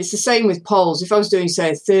it's the same with poles. If I was doing, say,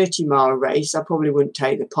 a 30-mile race, I probably wouldn't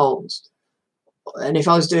take the poles. And if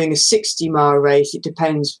I was doing a 60-mile race, it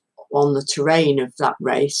depends on the terrain of that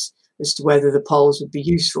race as to whether the poles would be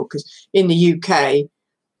useful. Because in the UK,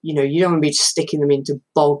 you don't want to be sticking them into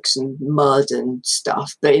bogs and mud and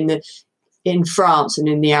stuff. But in France and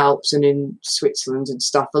in the Alps and in Switzerland and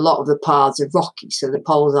stuff, a lot of the paths are rocky, so the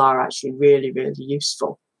poles are actually really, really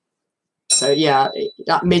useful. So yeah,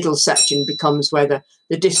 that middle section becomes where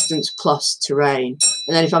the distance plus terrain.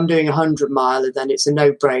 And then if I'm doing 100-miler, then it's a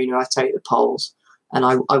no-brainer. I take the poles and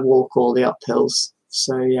I walk all the uphills.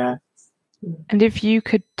 So yeah. And if you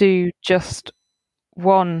could do just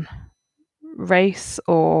one race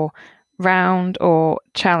or round or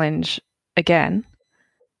challenge again,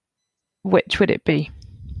 which would it be?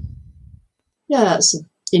 Yeah, that's an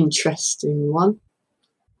interesting one.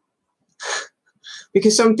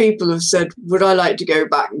 Because some people have said, would I like to go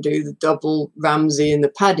back and do the double Ramsey and the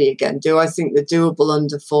Paddy again? Do I think they're doable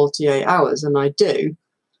under 48 hours? And I do,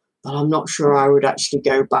 but I'm not sure I would actually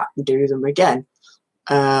go back and do them again.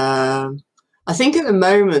 I think at the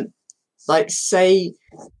moment, like, say,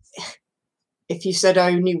 if you said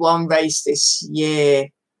only one race this year,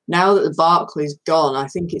 now that the Barclay's gone, I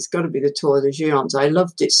think it's got to be the Tour de Gironde. I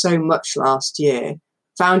loved it so much last year,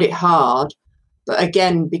 found it hard, but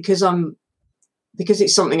again, because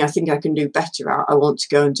it's something I think I can do better at, I want to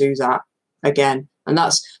go and do that again. And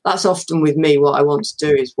that's often with me. What I want to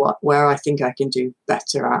do is where I think I can do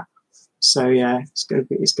better at. So yeah, it's going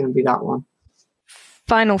to be that one.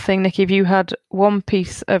 Final thing, Nicky, if you had one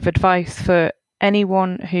piece of advice for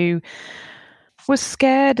anyone who was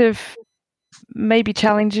scared of maybe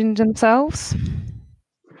challenging themselves,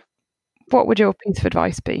 what would your piece of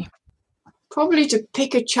advice be? Probably to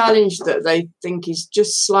pick a challenge that they think is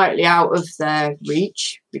just slightly out of their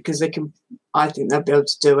reach, because I think they'll be able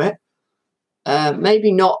to do it.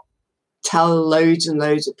 Maybe not tell loads and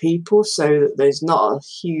loads of people so that there's not a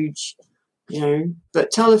huge,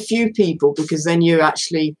 but tell a few people, because then you're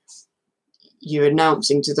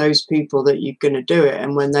announcing to those people that you're going to do it.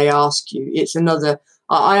 And when they ask you, it's another,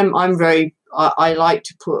 I like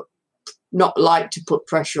to put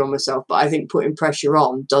pressure on myself, but I think putting pressure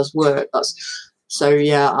on does work. I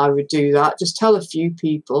would do that. Just tell a few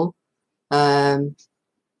people, and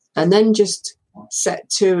then just set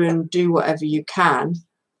to and do whatever you can.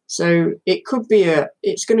 So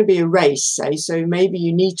it's going to be a race, say, so maybe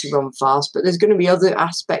you need to run fast, but there's going to be other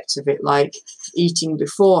aspects of it, like eating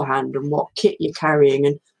beforehand and what kit you're carrying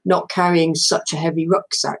and not carrying such a heavy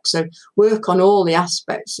rucksack. So work on all the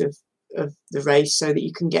aspects of the race so that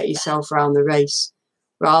you can get yourself around the race,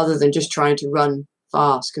 rather than just trying to run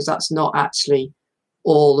fast, because that's not actually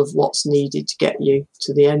all of what's needed to get you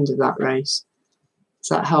to the end of that race. Does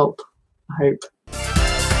that help? I hope.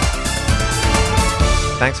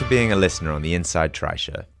 Thanks for being a listener on the Inside Tri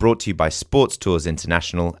Show, brought to you by Sports Tours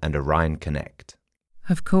International and Orion Connect.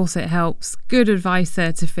 Of course it helps. Good advice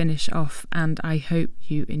there to finish off, and I hope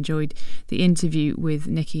you enjoyed the interview with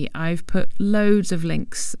Nicky. I've put loads of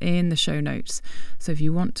links in the show notes, so if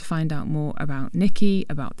you want to find out more about Nicky,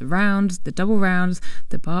 about the rounds, the double rounds,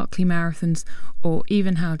 the Barclay marathons, or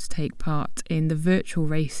even how to take part in the virtual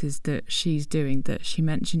races that she's doing that she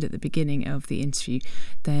mentioned at the beginning of the interview,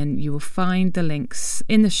 then you will find the links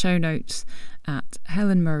in the show notes at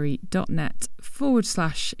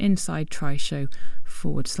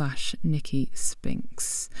helenmurray.net/inside-tri-show/Nicky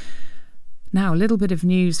Spinks. Now, a little bit of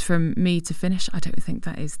news from me to finish. I don't think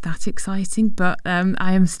that is that exciting, but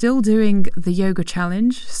I am still doing the yoga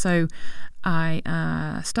challenge. So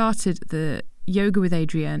I started the Yoga with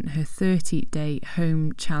Adrienne, her 30-day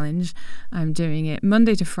home challenge. I'm doing it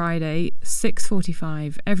Monday to Friday,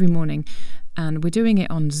 6:45 every morning, and we're doing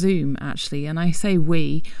it on Zoom, actually. And I say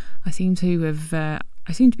we, I seem to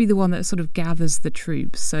be the one that sort of gathers the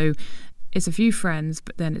troops. So it's a few friends,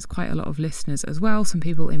 but then it's quite a lot of listeners as well, some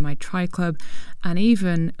people in my Tri Club, and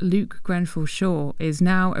even Luke Grenfell-Shaw is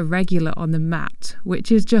now a regular on the mat,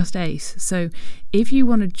 which is just ace. So if you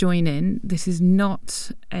want to join in, this is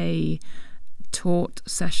not a taught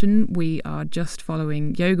session. We are just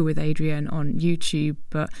following Yoga with Adrienne on YouTube,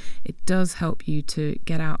 but it does help you to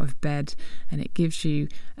get out of bed and it gives you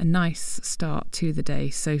a nice start to the day.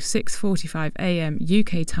 So 6:45 a.m.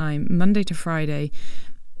 UK time, Monday to Friday.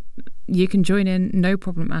 You can join in, no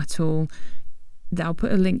problem at all. I'll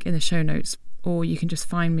put a link in the show notes, or you can just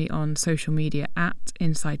find me on social media at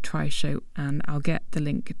Inside Tri Show and I'll get the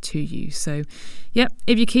link to you. So, yep,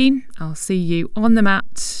 if you're keen, I'll see you on the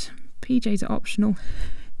mat. PJs are optional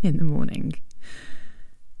in the morning.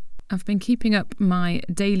 I've been keeping up my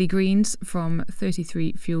daily greens from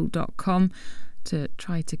 33fuel.com to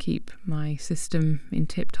try to keep my system in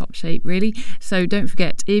tip-top shape, really. So don't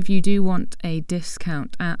forget, if you do want a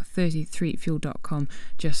discount at 33fuel.com,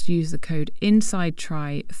 just use the code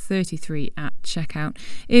INSIDETRI33 at checkout.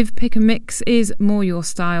 If pick and mix is more your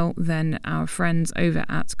style, then our friends over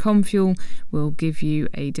at ComFuel will give you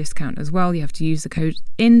a discount as well. You have to use the code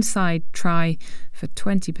INSIDETRI for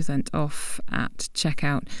 20% off at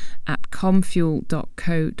checkout at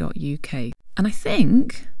comfuel.co.uk. And I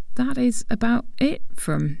think that is about it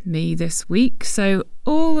from me this week. So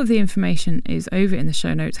all of the information is over in the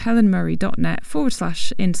show notes,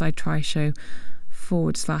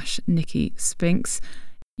 helenmurray.net/inside-tri-show/Nicky Spinks.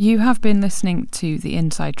 You have been listening to the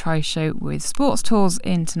Inside Tri Show with Sports Tours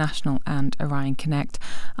International and Orion Connect.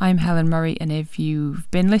 I'm Helen Murray, and if you've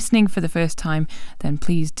been listening for the first time, then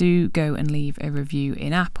please do go and leave a review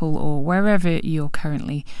in Apple or wherever you're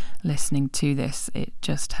currently listening to this. It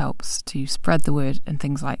just helps to spread the word and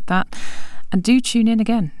things like that. And do tune in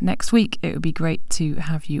again next week. It would be great to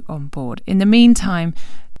have you on board. In the meantime,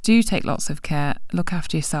 Do take lots of care, look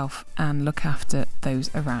after yourself and look after those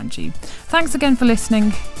around you. Thanks again for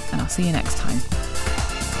listening, and I'll see you next time.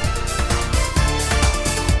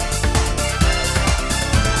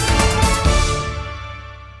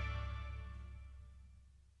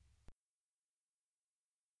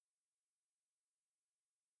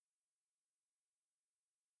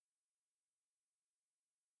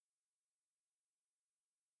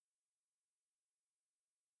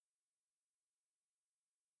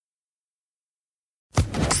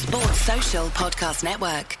 Sports Social Podcast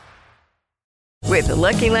Network. With the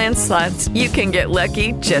Lucky Land Slots, you can get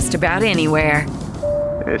lucky just about anywhere.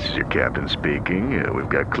 This is your captain speaking. We've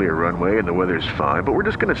got clear runway and the weather's fine, but we're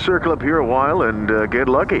just going to circle up here a while and get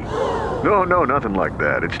lucky. No, nothing like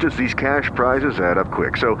that. It's just these cash prizes add up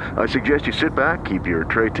quick. So I suggest you sit back, keep your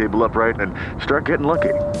tray table upright, and start getting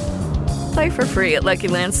lucky. Play for free at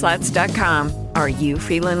LuckyLandSlots.com. Are you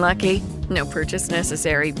feeling lucky? No purchase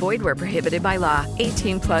necessary. Void where prohibited by law.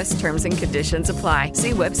 18+ terms and conditions apply.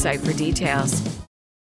 See website for details.